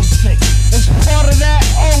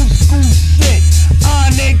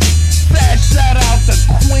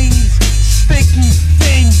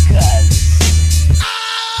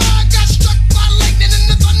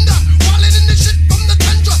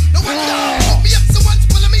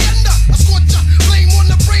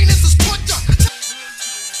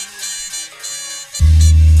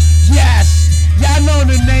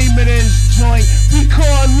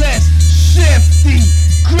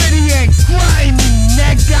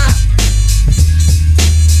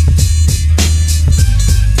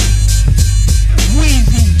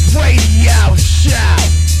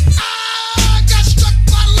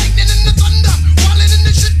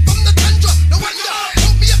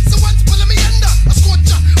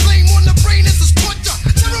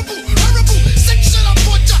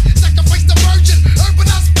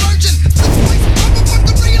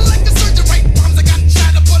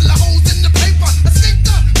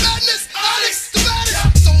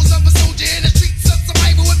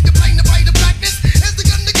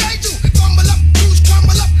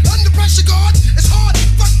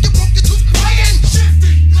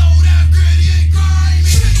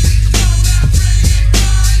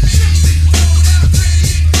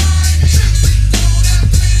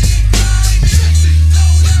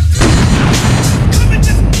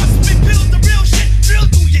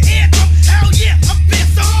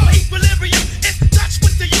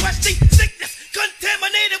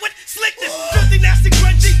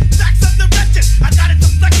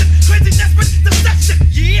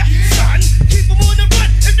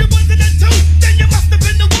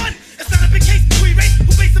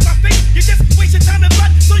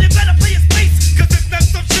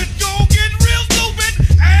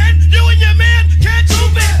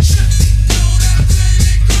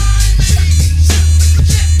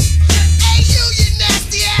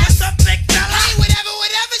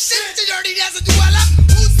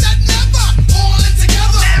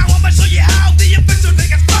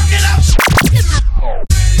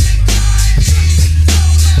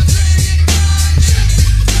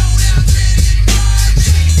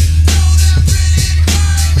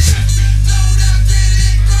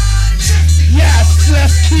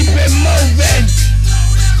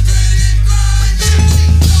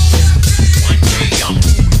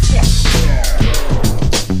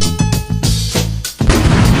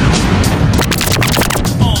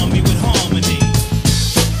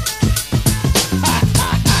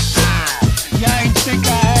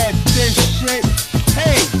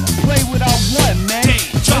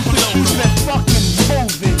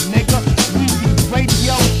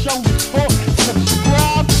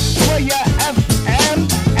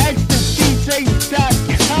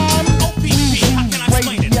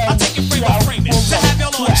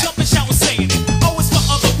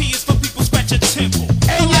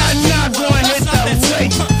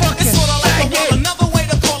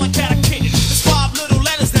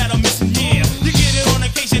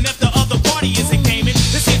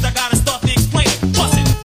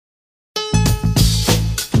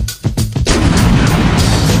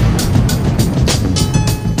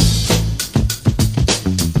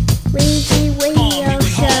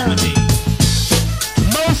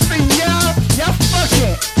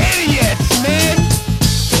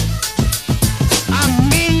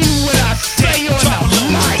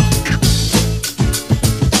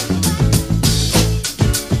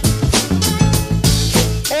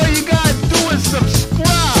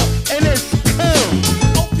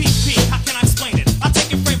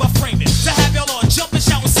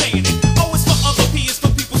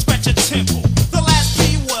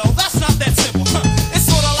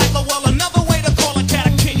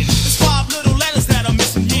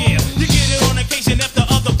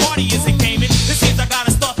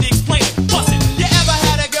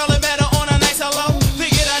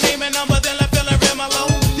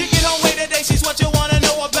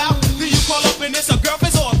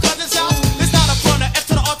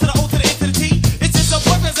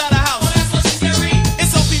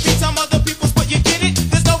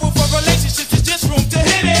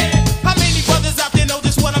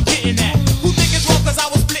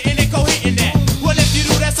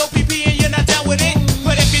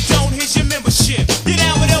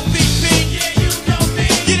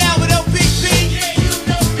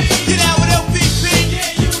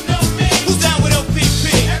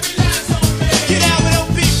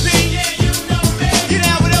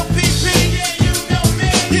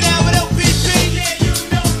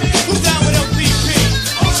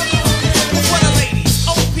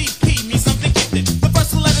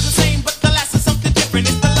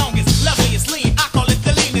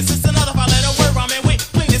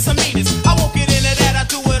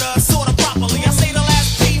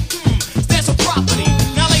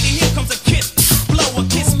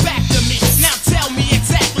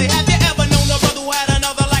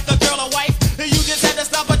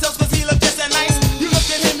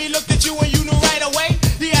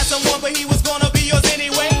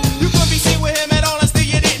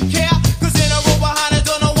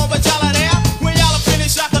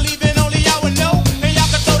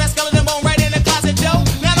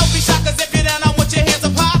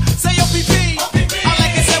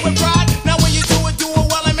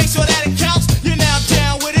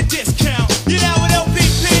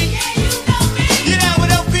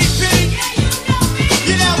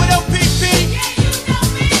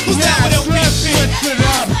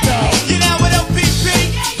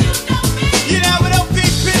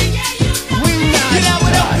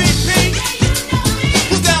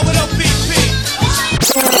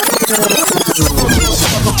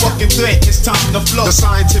 The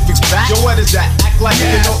scientific's back. Yo, what is that? Act like you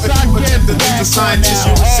know if you attempt to think the scientist,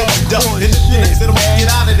 you will sit duck. And if you next, then get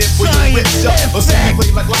out of there before you whipped up. Or simply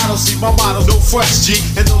play like Lotto, see my motto, no fronts, G.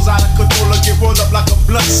 And those out of control get rolled up like a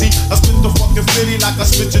blunt, see. I spit the fucking Philly like I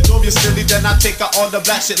spit your dome, you silly. Then I take out all the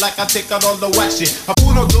black shit like I take out all the whack shit. I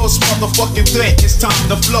pull no those motherfucking threat, it's time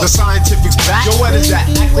to flow. The scientific's back. Yo, what is that?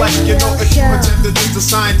 Act like you know if you attempt to think the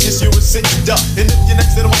scientist, you will sit duck. And if you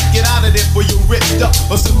next, then get out of there before you ripped up.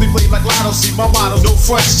 Or simply play like Lotto, see my motto, no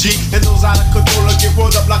fronts, G. And those out of control get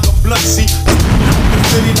rolled up like a blunt, see.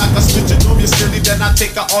 Silly like I spit your dome, you silly. Then I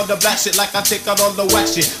take out all the black shit like I take out all the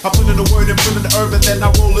whack shit. I put in the word and put in the herb and then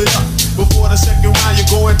I roll it up. Before the second round,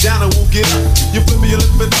 you're going down and won't get up. You flip your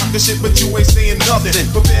lip and talking shit, but you ain't saying nothing.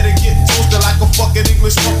 Prepare to get toasted like a fucking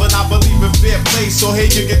English muffin. I believe in fair play, so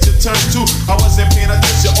here you get your turn too. I wasn't paying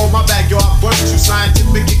attention on my bag, yo, I burnt you.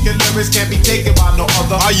 Scientific and lyrics can't be taken by no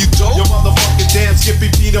other. Are you dope? Your motherfucking damn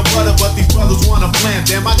skippy peanut butter, but these brothers wanna plan.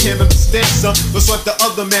 Damn, I can't understand some, but sweat the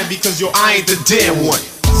other man because yo, I ain't the damn one.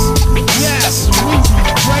 Yes,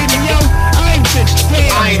 radio, I ain't the damn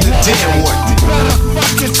one. I ain't the damn one. You better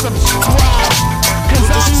fucking subscribe, cause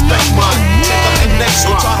disrespect mine. Check out the next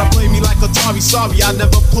one. Try to play me like Atari, sorry, I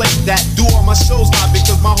never played that. Do all my shows now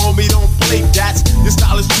because my homie don't play that. Your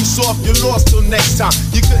style is too soft, you're lost till next time.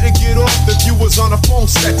 You couldn't get off if you was on a phone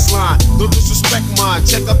sex line. Don't disrespect mine,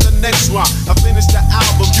 check out the next one. I finished the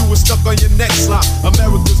album, you was stuck on your next line.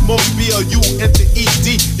 America's most B-L-U-N-T-E-D.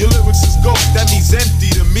 Your lyrics is ghost, that means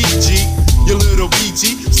empty to me, G. You little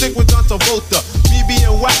BG, stick with John Travolta. BB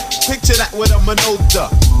and Wack, picture that with a Minota.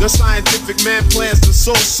 The scientific man plans the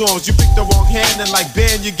soul songs. You pick the wrong hand and like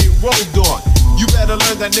band, you get rolled on. You better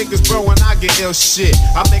learn that niggas bro when I get ill shit.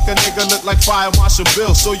 I make a nigga look like Fire Marshal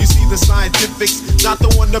Bill. So you see the scientifics, not the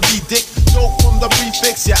one to be dick. Dope from the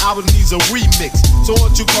prefix, your album needs a remix. So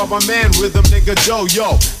what you call my man Rhythm nigga Joe,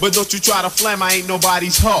 yo. But don't you try to flam, I ain't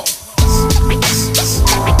nobody's hoe.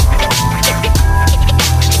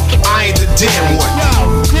 I ain't the damn one.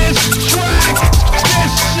 Yo, this track,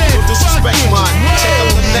 this shit. Don't disrespect mine. Check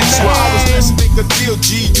out the next one. I was listening to Deal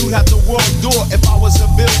G. You'd have the wrong door. If I was a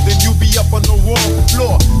building, you'd be up on the wrong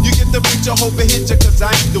floor. You get the picture, hope it hit you, cause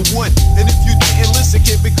I ain't the one. And if you didn't listen,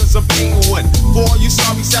 kid, because I'm being one. For all you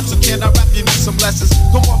sorry saps who cannot rap, you need some lessons.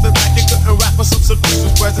 Come off and back, you couldn't rap for some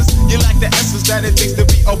Christmas presents. You lack the essence that it takes to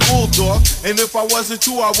be a bulldog. And if I wasn't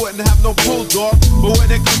you, I wouldn't have no bulldog. But when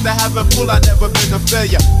it comes to having pull, I never been a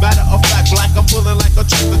failure. Matter of fact, black, I'm pulling like a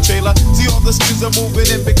tractor trailer. See all the skills are moving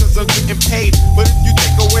in because I'm getting paid. But if you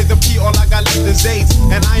take away the P, all I got left is AIDS.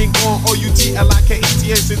 And I ain't going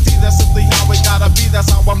O-U-T-L-I-K-E-T-S-N-T. That's simply how it gotta be, that's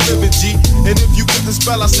how I'm living, G. And if you couldn't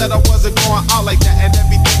spell, I said I wasn't going out like that. And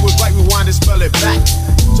everything was right, rewind and spell it back.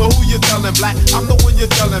 So who you telling black? I'm the one you're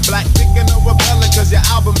telling black. Thinking of rebelling cause your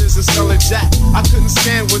album isn't selling jack. I couldn't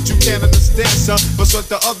stand what you can't understand, son. But so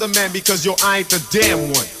the other man because yo, I ain't the damn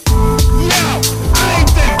one. Yo, I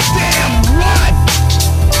ain't the damn one.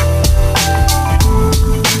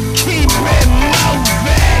 Keep it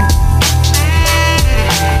moving.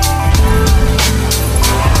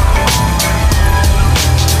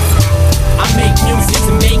 I make music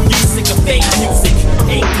to make music, a fake music.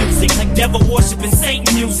 Hate music, like devil worshiping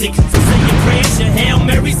Satan music. So say your prayers, your Hail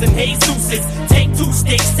Marys and Jesuses. Take 2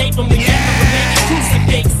 sticks, tape them together and make it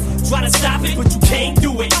crucifix. Try to stop it, but you can't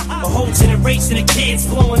do it. A whole generation of kids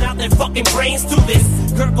blowing out their fucking brains to this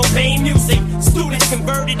Kurt Cobain music. Students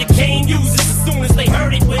converted to cane users as soon as they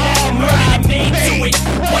heard it. When I murdered and made to it.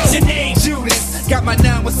 What's your name? Judas. Got my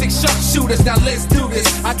 916 sharpshooters, now let's do this.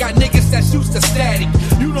 I got niggas that's used to static.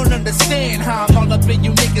 You don't understand how I'm all up in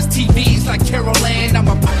you niggas' TVs like Carol Ann. I'm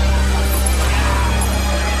a...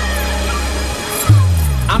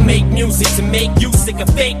 I make music to make you sick of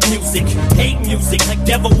fake music. Hate music, like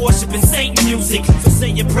devil worshiping Satan music. So say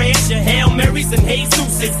your prayers, your Hail Marys and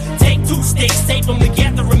Jesuses. Take 2 sticks, tape them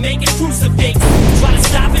together and make it crucifix. Try to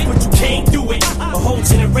stop it, but you can't do it. A whole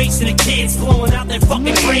generation of kids blowing out their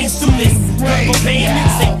fucking brains to this Kurt Cobain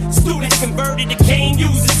music. Students converted to cane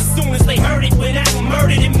users as soon as they heard it. When I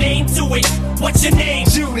murdered and made to it. What's your name?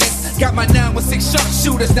 Judas. Got my 916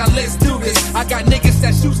 sharpshooters, now let's do this. I got niggas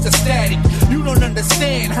that's used to static. You don't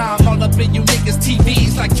understand how I'm all up in you niggas'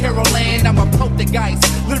 TVs like Carol Ann. I'm a poltergeist.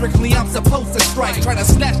 Lyrically, I'm supposed to strike. Try to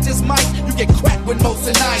snatch this mic, you get cracked with most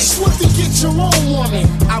of night. Swiftly get your own woman.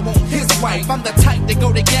 I want his wife. I'm the type to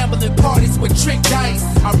go to gambling parties with trick dice.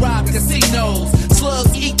 I rob casinos,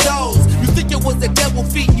 slugs eat those. You think it was the devil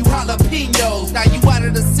feeding you jalapenos. Now you out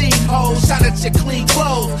of the scene, ho. Shot at your clean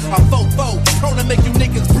clothes. I'm fofo, prone to make you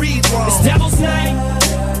niggas breathe wrong. It's Devil's Night.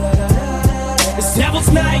 It's Devil's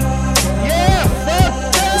Night. Yeah,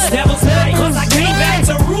 fuck that. It's Devil's Night, cause I came back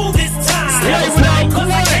to rule this time. It's Devil's Night, cause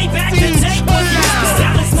I came back to take what's yours.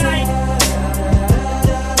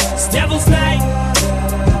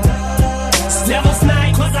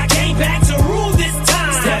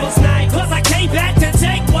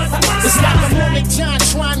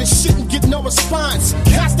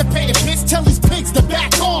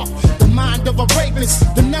 purpose.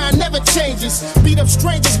 The 9 never changes. Beat up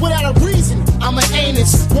strangers without a reason. I'm an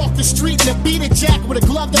anus. Walk the street in a beaded jacket with a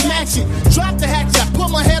glove to match it. Drop the hatchet, I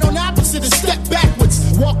put my head on opposite and step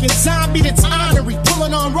backwards. Walking zombie that's honorary.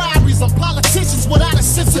 Pulling on robberies on politicians without a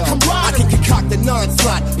sense of camaraderie. I can concoct a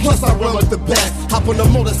non-slot, plus I run with the best. Hop on the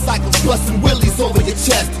motorcycles, busting willies over your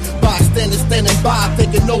chest. Bystanders standing by,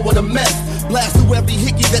 thinking no one a mess. Blast through every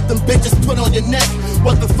hickey that them bitches put on your neck.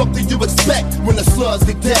 What the fuck do you expect when the slugs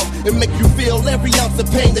get dealt? It make you feel every ounce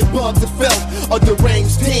of pain that bugs have felt. A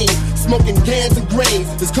deranged team, smoking cans and grains.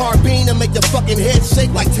 This carbine will make your fucking head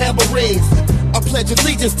shake like tambourines. I pledge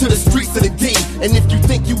allegiance to the streets of the D. And if you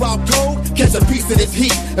think you out cold, catch a piece of this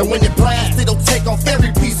heat. And when it blasts, it'll take off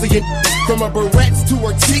every piece of your from her barrettes to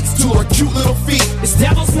her cheeks to her cute little feet. It's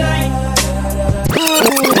Devil's Night.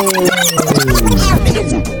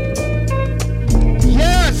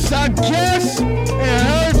 Yes, I guess it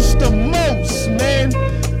hurts the most, man.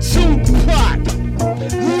 Tupac,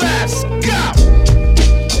 let's go.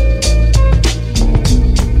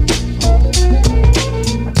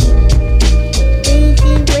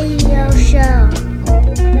 Easy Radio Show.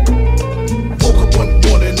 Woke up one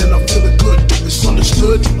morning and I'm feeling good. It's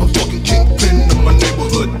understood. I'm fucking kingpin in my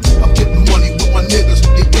neighborhood. I'm getting money with my niggas.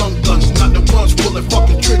 They young guns, not the ones pulling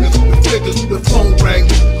fucking triggers. The figures, the phone rang.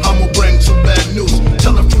 I'ma bring some bad news.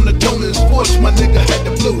 Telling from the donor's voice, my nigga had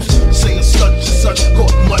the blues. Saying such and such,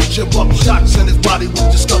 caught much of up shots, and his body was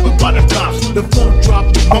discovered by the cops. The phone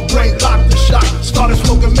dropped, my brain locked the shot. Started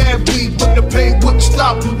smoking mad weed, but the pain wouldn't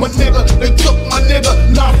stop. My nigga, they took my nigga.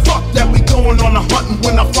 Nah, fuck that, we going on a hunting.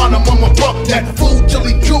 When I find him, I'ma buck that fool till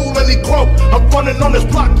he drool and he croak. I'm running on this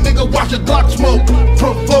block, nigga, watch the Glock smoke.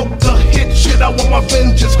 Provoke the hit shit, I want my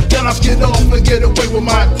vengeance. Then I skid off and get away with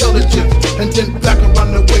my intelligence. And then back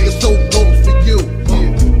around the way, it's so goes for you.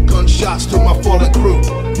 Gunshots to my fallen crew.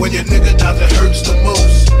 When your nigga dies, it hurts the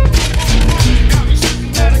most.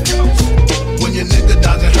 When your nigga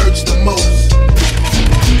dies, it hurts the most.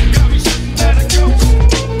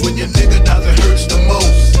 When your nigga dies, it hurts the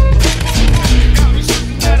most.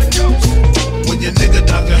 When your nigga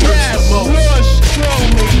dies, it hurts the most.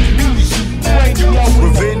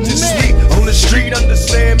 Revenge is sweet on the street,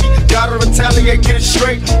 understand me. Gotta retaliate, get it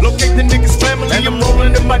straight. Locate the nigga's family, and I'm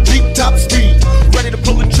rolling in my Jeep top speed. Ready to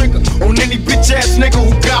pull the trigger on any bitch ass nigga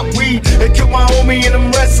who got weed. And kill my homie and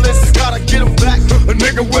I'm restless, gotta get him back. A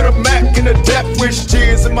nigga with a Mac and a death wish.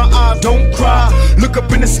 Tears in my eyes, don't cry. Look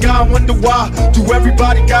up in the sky, wonder why. Do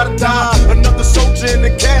everybody gotta die? Another soldier in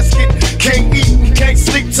the casket. Can't eat and can't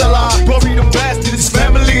sleep till I bury the bastard. His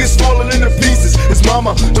family is falling into pieces. His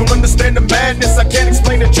mama don't understand the madness. I can't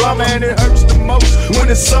explain the drama and it hurts the most when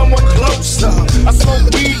it's someone close. I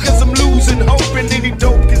smoke weed cause I'm losing hope, and any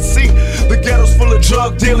dope can see the ghetto's full of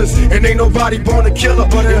drug dealers, and ain't nobody born a killer,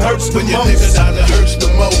 but it hurts the most. When your nigga dies, it hurts the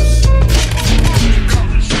most.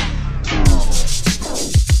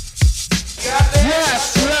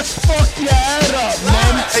 Yes, let's fuck your head up,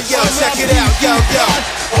 man. Hey yo, check it out, yo.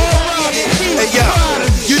 Hey yo,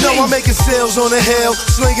 you know I'm making sales on the hill,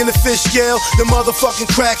 slinging the fish scale, the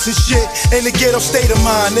motherfucking cracks and shit. In the ghetto state of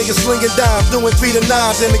mind, niggas slinging dimes, doing 3 to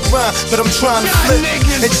 9s in the grind. But I'm trying to flip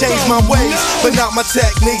and change my ways, but not my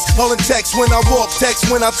techniques. All in text when I walk,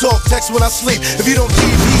 text when I talk, text when I sleep. If you don't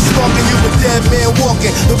keep me stalking, you a dead man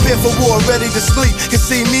walking. Prepare for war, ready to sleep. Can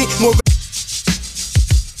see me more.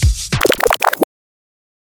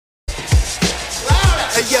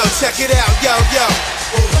 Hey yo, check it out, yo.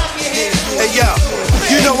 Hey yo,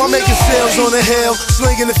 you know I'm making sales on the hill,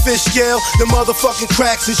 slinging the fish scale, the motherfucking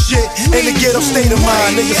cracks and shit. In the ghetto state of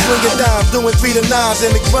mind, niggas slinging dimes, doing 3 to 9s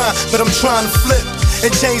in the grind. But I'm trying to flip and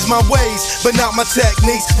change my ways, but not my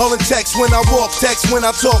techniques. All in text when I walk, text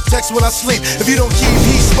when I talk, text when I sleep. If you don't keep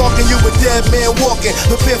heat sparking, you a dead man walking.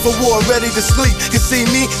 Prepare for war, ready to sleep. Can see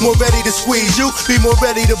me more ready to squeeze you, be more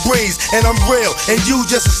ready to breeze. And I'm real, and you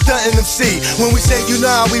just a stunting MC. When we say you know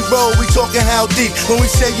how we roll, we talking how deep. When we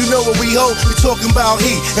say you know what we hold, we talking about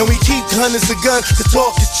heat. And we keep hundreds of guns, to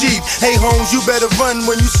talk is cheap. Hey Holmes, you better run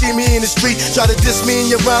when you see me in the street. Try to diss me in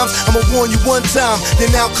your rhymes, I'ma warn you one time, then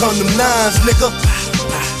out come them 9s, nigga.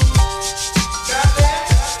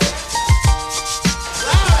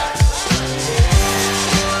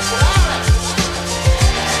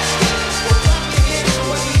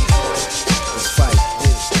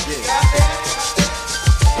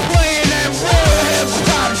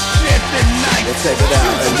 Check it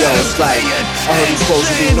out, and yo, it's like I heard he's supposed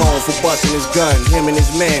to be known for busting his gun. Him and his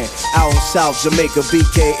man out in South Jamaica,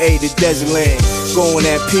 BKA the desert land. Going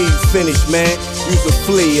at P, finished, man. You could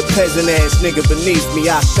flee, a peasant ass nigga beneath me.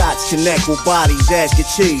 Our shots connect with bodies, ask your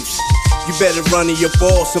chiefs. You better run to your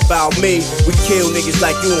boss about me. We kill niggas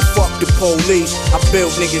like you and fuck the police. I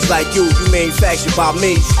build niggas like you manufactured by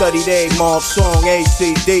me. Studied A, mob song,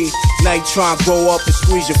 ACD. Now you tryna grow up and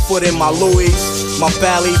squeeze your foot in my Louis. My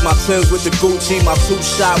Bally's, my Timbs with the Gucci. My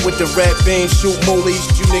 2-shot with the red beans, shoot moolies.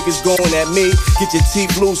 You niggas going at me. Get your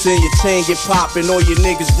teeth loose and your chain get poppin'. All your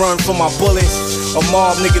niggas run from my bullets. A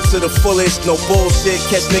mob nigga to the fullest. No bullshit.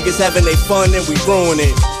 Catch niggas having they fun and we ruin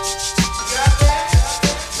it.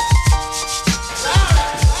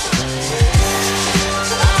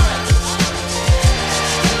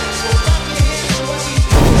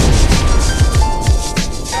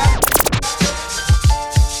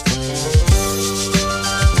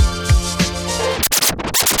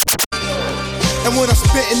 And when I'm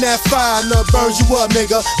spitting that fire, nothing burns you up,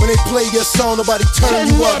 nigga. When they play your song, nobody turn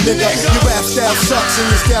you up, nigga. Your rap style sucks and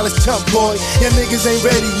your style is tough, boy. Your niggas ain't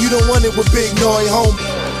ready, you don't want it with big noise, home.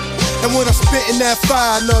 And when I'm spitting that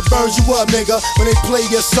fire, nothing burns you up, nigga. When they play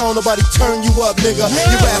your song, nobody turn you up, nigga.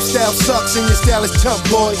 Your rap style sucks and your style is tough,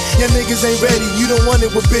 boy. Your niggas ain't ready, you don't want it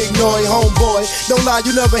with big noise, homeboy. Don't lie,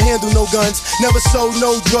 you never handle no guns. Never sold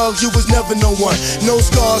no drugs, you was never no one. No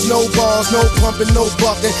scars, no balls, no pumping, no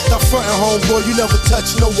bucking. Stop frontin', homeboy, you never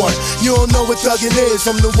touch no one. You don't know what thuggin' is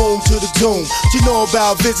from the womb to the tomb. What you know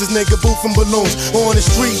about visits, nigga, boofing balloons. On the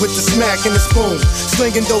street with the smack and the spoon.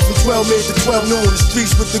 Slinging dope from 12 mid to 12 noon. The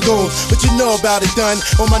streets with the goons. But you know about it done.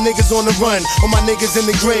 All my niggas on the run, all my niggas in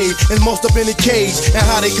the grave, and most up in the cage. And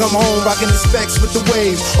how they come home, rocking the specs with the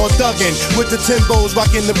waves, or thuggin' with the Timbos,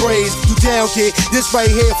 rocking the braids. You down, kid? This right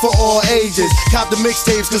here for all ages. Cop the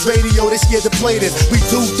mixtapes, cause radio, they scared to play this. We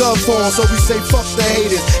do thug form, so we say fuck the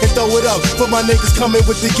haters. And throw it up for my niggas coming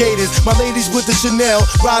with the gators. My ladies with the Chanel,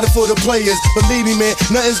 riding for the players. Believe me, man,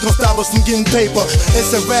 nothing's gonna stop us from getting paper.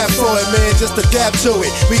 It's a rap for it, man, just adapt to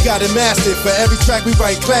it. We got it mastered. For every track we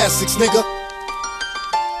write classics, nigga.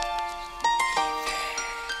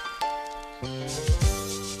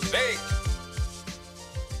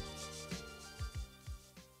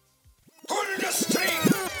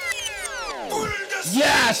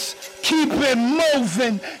 Yes, keep it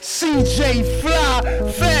moving. CJ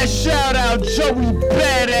Fly, fast shout out Joey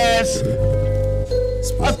Badass.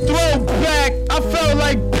 A throwback, I felt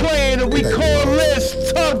like playing it. We call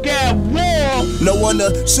this Tug at War. No one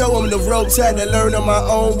to show him the ropes, had to learn on my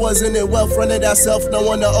own. Wasn't it well fronted ourselves, no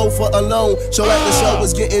one to owe for alone. Show after show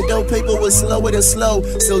was getting dope, paper was slower than slow.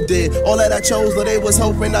 Still did all that I chose, but they was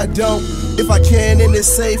hoping I don't. If I can and it's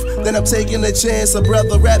safe, then I'm taking a chance. A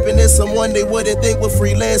brother rapping is someone they wouldn't think would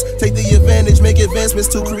freelance. Take the advantage, make advancements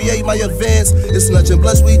to create my advance. It's nothing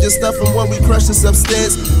blush, we just stuff from when we crush the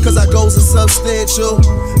substance. Cause our goals are substantial.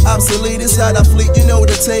 Obsolete inside our fleet, you know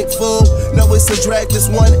the tank full. No, it's a drag, this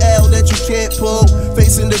one L that you can't pull.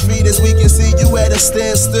 Facing defeat as we can see you at a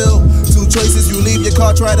standstill. Two choices, you leave your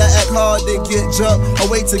car, try to act hard, then get jumped. Or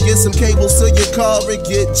wait to get some cables to your car and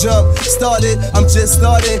get jumped. Started, I'm just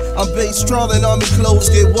starting, I'm base strolling, army clothes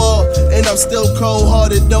get wall. And I'm still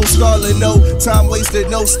cold-hearted, no stalling, no time wasted,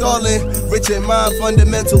 no stalling. Rich in mind,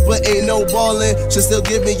 fundamental, but ain't no ballin'. Should still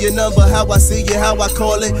give me your number, how I see you, how I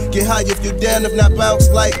call it. Get high if you down, if not bounce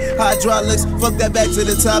like hydraulics. Fuck that, back to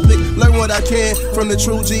the topic. Learn what I can from the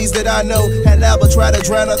true G's that I know. Had album try to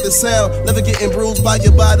drown out the sound. Never getting bruised by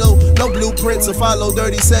your bottle. No blueprints to follow.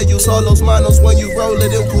 Dirty cells, all those monos when you roll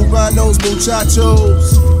it. Them cubanos,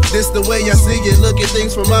 muchachos. This the way I see it. Look at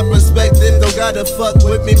things from my perspective. Don't gotta fuck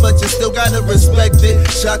with me, but you still gotta respect it.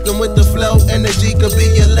 Shock them with the flow. Energy could be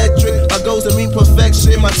electric. My goals to mean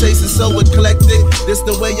perfection. My taste is so eclectic. This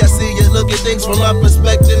the way I see it. Look at things from my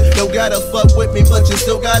perspective. Don't gotta fuck with me, but you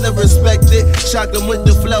still gotta respect it. Shock them with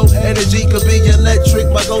the flow. Energy could be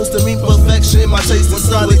electric. My goals to mean perfection. My taste is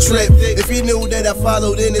so eclectic. If you knew that I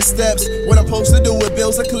followed in his steps, what I'm supposed to do with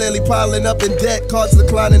bills are clearly piling up in debt. Cards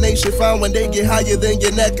declining, nation found when they get higher than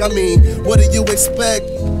your neck. I mean, what do you expect?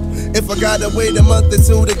 If I gotta wait a month or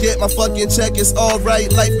two to get my fucking check, it's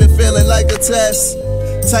alright. Life been feeling like a test.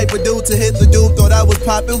 Type of dude to hit the dude, thought I was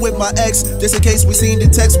popping with my ex. Just in case we seen the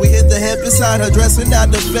text, we hit the head beside her dressing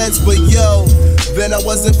out the fence. But yo, then I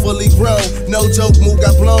wasn't fully grown. No joke, move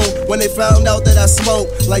got blown when they found out that I smoke.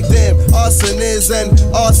 Like damn, arson is and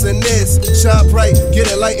arson is. Shine bright, get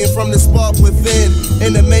enlightened from the spark within.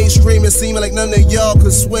 In the mainstream, it seemed like none of y'all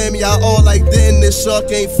could swim. Y'all all like then, this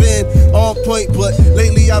shark ain't fin. On point, but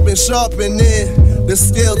lately I've been sharpening. the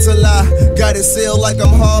skill to lie. Got it sealed like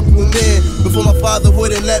I'm harpooning. Before my father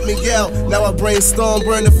wouldn't let me out. Now I brainstorm,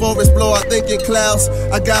 burn the forest, blow out thinking clouds.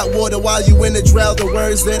 I got water while you in the drought. The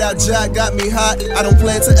words that I jot got me hot. I don't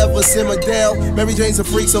plan to ever simmer down. Mary Jane's a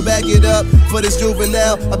freak, so back it up. For this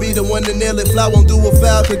juvenile, I'll be the one to nail it. Fly won't do a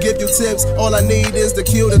foul, could give you tips. All I need is the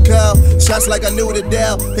cue to call. Shots like I knew the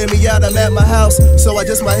Dow. Hear me out, I'm at my house. So I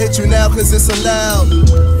just might hit you now, cause it's allowed.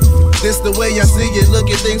 This the way I see it, look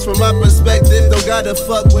at things from my perspective. Don't gotta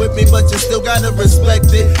fuck with me, but you still gotta respect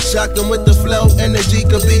it. Shock them with the flow, energy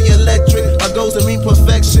could be electric. My goals to mean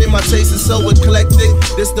perfection, my taste is so eclectic.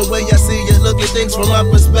 This the way I see it, look at things from my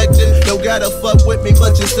perspective. Don't gotta fuck with me,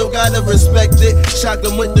 but you still gotta respect it. Shock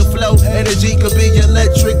them with the flow, energy could be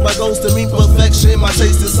electric. My goals to mean perfection, my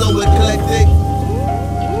taste is so eclectic.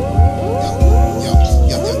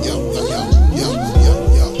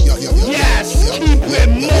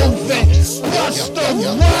 Moving, bust the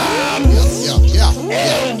rhymes.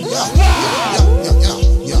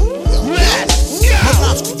 My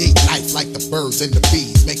rhymes create life like the birds and the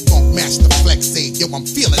bees. Make funk master flex say, yo, I'm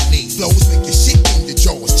feeling these. Flows make your shit in the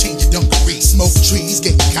drawers, change your dungarees. Smoke trees,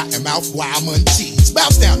 get cotton mouth, wild munchies.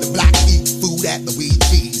 Bounce down the block, eat food at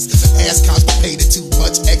Luigi's. Ass constipated, too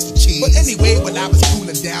much extra cheese. But anyway, when I was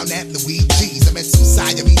cooling down at Luigi's, I met some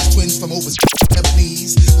Siamese twins from overseas.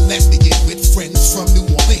 Left me in with friends from New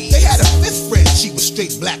Orleans. They had a fifth friend, she was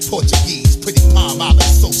straight black Portuguese. Pretty palm olive,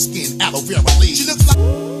 soap skin, aloe vera leaves. She looks like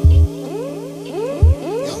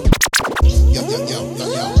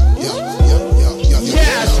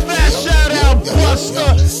Yes, shout out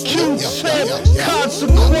Buster, Q-Tip,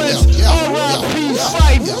 Consequence, R.I.P.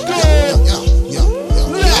 Fight Dog.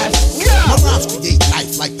 Let's go. My rhymes create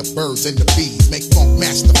life like the birds and the bees. Make funk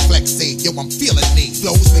master flex say, yo, I'm feeling these.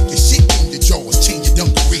 Flows make your shit in the drawers, change your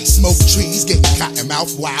dungarees. Smoke trees, getting cotton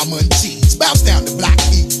mouth, wild munchies. Bounce down the block,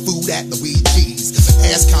 eat food at Luigi's.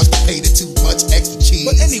 Ass constipated, too much extra cheese.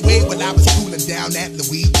 But anyway, when I was cooling down at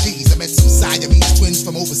Luigi's, I met some Siamese twins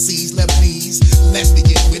from overseas, Lebanese. Left me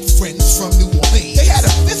in with friends from New Orleans. They had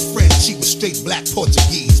a fifth friend, she was straight black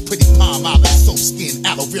Portuguese. Pretty palm olive, soap skin,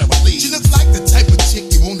 aloe vera leaves. She looks like the type of chick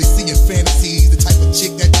you only see in fantasies. The type of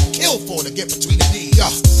chick that you kill for to get between the knees.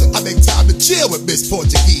 So I make time to chill with Miss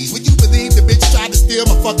Portuguese. Would you believe the bitch tried to steal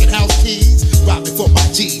my fucking house keys? Robbed me for my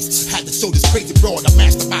G's. Had to show this crazy broad I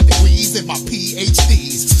mastered my degrees and my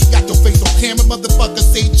PhDs. Got your face on camera, motherfucker,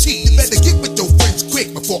 say cheese. You better get with your friends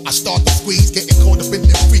quick before I start to squeeze. Getting caught up in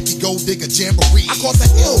this freaky gold digger jamboree. I call the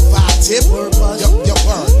ill vibe tip. Yo,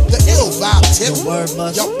 word. The ill vibe tip. Yo, word.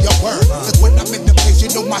 Cause when I'm in the place, you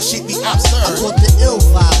know my shit be absurd. I call the ill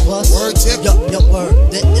vibe bus. Word tip. Yo, word.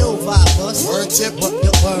 The ill vibe bus. Word tip. Yo,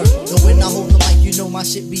 word. So when I hold the mic, you know my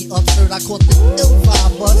shit be absurd. I call the ill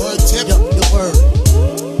vibe bus. Word tip. Yo, word.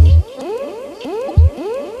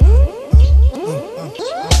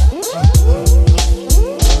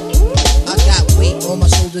 On my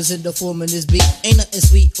shoulders in the form of this beat. Ain't nothing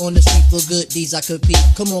sweet on the street for good deeds I compete.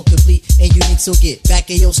 Come on, complete and unique, so get back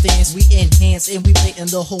in your stance. We enhance and we play in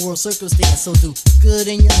the whole world circumstance. So do good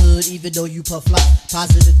in your hood even though you puff flop.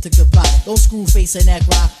 Positive to comply. Don't screw face and act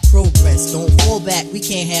right. Progress, don't fall back. We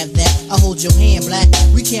can't have that. I hold your hand, black.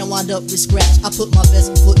 We can't wind up with scratch. I put my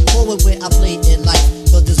best foot forward when I play in life.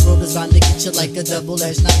 Cause this world is bound to get you like a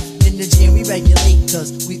double-edged knife. In the gym we regulate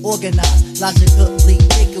cause we organize. Logic complete,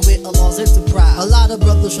 take it with a law's enterprise. A lot of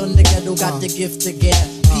brothers from the ghetto got the gift to gab.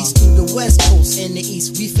 Peace to the west coast and the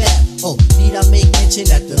east we fab. Oh, need I make mention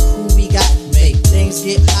that the crew we got make things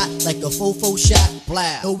get hot like a fofo shot.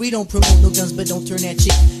 Blast. No, we don't promote no guns but don't turn that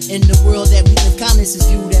cheek. In the world that we live, kindness is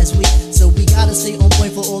viewed as weak. So we gotta stay on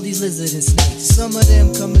point for all these lizards and snakes. Some of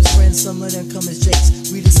them come as friends, some of them come as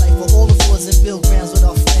jakes. We decipher all the flaws and build grounds with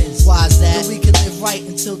our friends. Why is that? So we can live right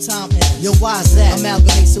until time ends. Yo, why is that?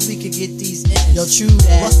 Amalgamate so we can get these ends. Yo, true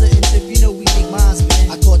that. Buster and Tip, you know we make minds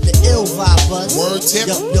spin. I caught the ill vibe bus. Word tip.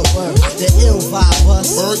 Yo, word. The ill vibe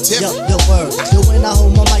bus. Word tip. Yo, word. Yo, when I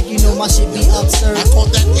hold my mic, you know my shit be absurd. I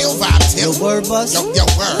caught that ill vibe tip. Yo, word bus. Yo,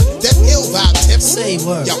 word. That ill vibe tip. Say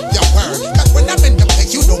word. Yo, word. Cause when I'm in the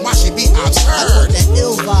place, you know my shit be absurd. I caught that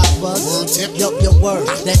ill vibe bus. Word tip. Yo, word.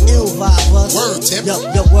 That ill vibe bus. Word tip. Yo,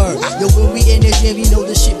 word. Yo, when we in the gym, you know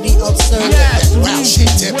the shit be absurd. Yes, wow,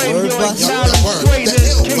 shit tip. Word bus. Yo, word. The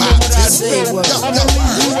ill vibe tip. Say word. Yo,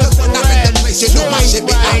 word. Cause when I'm in the place, you know my shit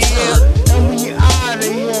be absurd. And we out of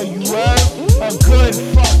here, you heard? A good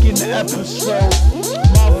fucking episode.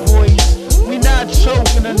 My voice, we not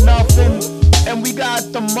choking or nothing. And we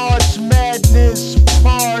got the March Madness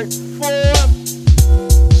Part 4.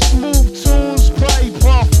 Smooth Tunes play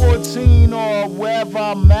Part 14 or wherever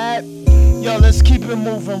I'm at. Yo, let's keep it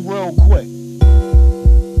moving real quick.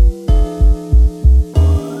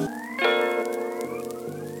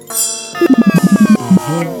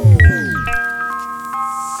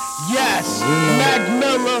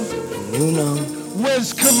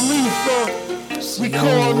 Wiz Khalifa. We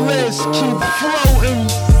call this Keep Floating.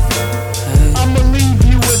 I'ma leave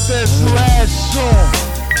you with this last song.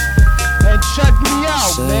 And check me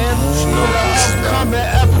out, man, for the upcoming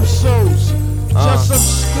episodes. Just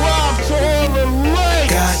subscribe to all the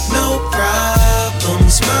links. Got no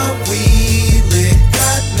problems, my weed lit.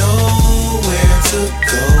 Got nowhere to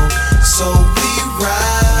go, so we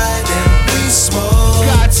ride and we smoke.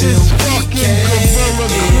 Got this fucking gorilla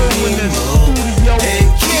crew in the studio and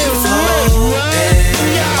keep floating.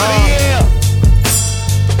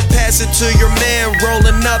 Pass it to your man, roll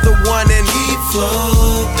another one and keep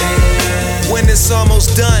floating. When it's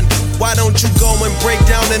almost done, why don't you go and break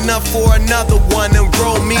down enough for another one and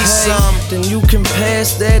roll me some? Then you can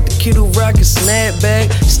pass that, the kid who rock a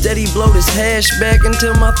snapback. Steady blow this hash back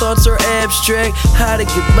until my thoughts are abstract. How to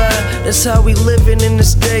get by, that's how we living in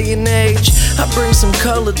this day and age. I bring some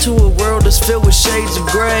color to a world that's filled with shades of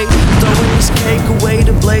gray. Throwing this cake away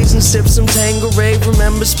to blaze and sip some Tanqueray.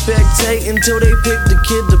 Remember spectating till they pick the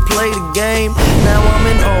kid to play the game. Now I'm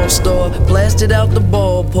an all-star, blasted out the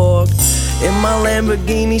ballpark. In my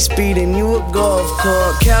Lamborghini, speeding you a golf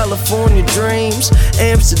cart. California dreams,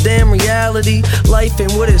 Amsterdam reality. Life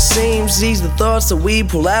ain't what it seems. These the thoughts that we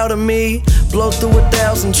pull out of me. Blow through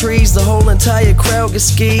 1,000 trees, the whole entire crowd gets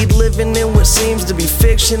skied. Living in what seems to be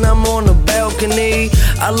fiction, I'm on the balcony.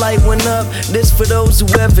 I light one up, this for those who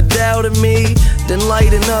ever doubted me. Then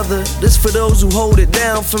light another, this for those who hold it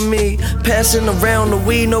down for me. Passing around the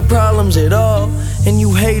weed, no problems at all. And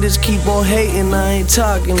you haters keep on hating, I ain't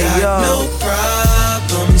talking to y'all. No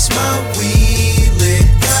problems, my weed lit.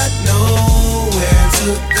 Got nowhere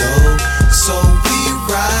to go, so we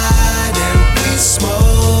ride and we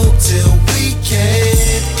smoke till we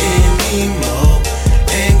can't anymore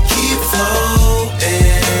and keep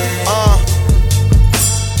floating.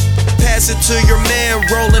 Pass it to your man,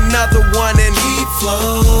 roll another one and keep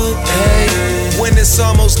floating. When it's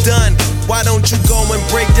almost done, why don't you go and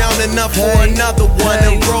break down enough for another one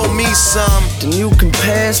and roll me some? Then you can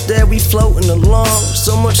pass that, we floating along.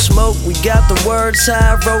 So much smoke, we got the words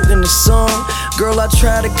I wrote in the song. Girl, I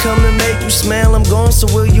try to come and make you smile, I'm gone, so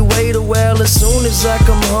will you wait a while? As soon as I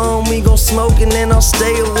come home, we gon' smoke and then I'll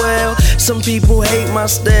stay a while. Some people hate my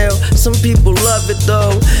style, some people love it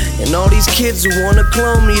though. And all these kids who wanna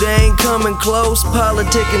clone me, they ain't coming close.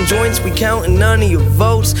 Politicking joints, we counting none of your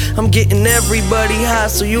votes. I'm getting everybody high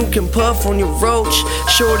so you can puff on your roach.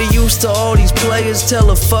 Shorty used to all these players, tell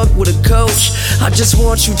her fuck with a coach. I just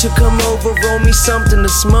want you to come over, roll me something to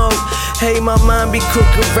smoke. Hey, my mind be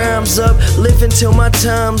cooking rhymes up, living till my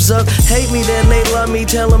time's up. Hate me, then they love me,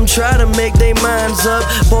 tell them try to make they minds up.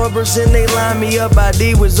 Barbers and they line me up,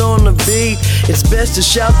 ID was on the beat. It's best to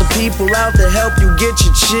shout the people out to help you get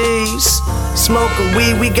your cheese. Smoking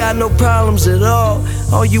weed, we got no problems at all.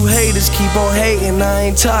 All you haters keep on hating, I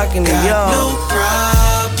ain't talking to y'all. No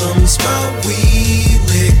problems, my weed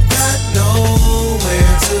lit. Got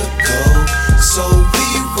nowhere to go, so we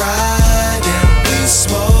ride and we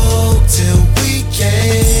smoke till we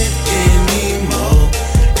can't anymore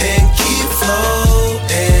and keep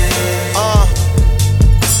floating.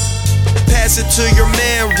 Pass it to your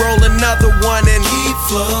man, roll another one and keep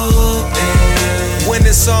floating. When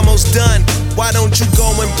it's almost done, why don't you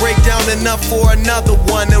go and break down enough for another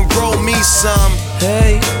one and roll me some?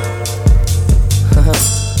 Hey,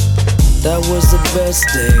 that was the best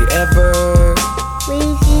day ever.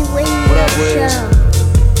 Weezy What up, Wiz?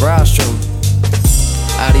 Rostrum,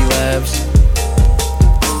 Audi Labs.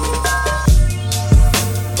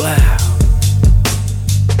 Wow,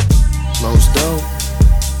 most dope.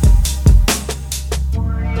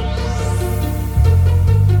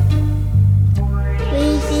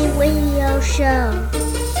 Weezy Radio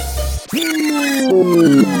Show.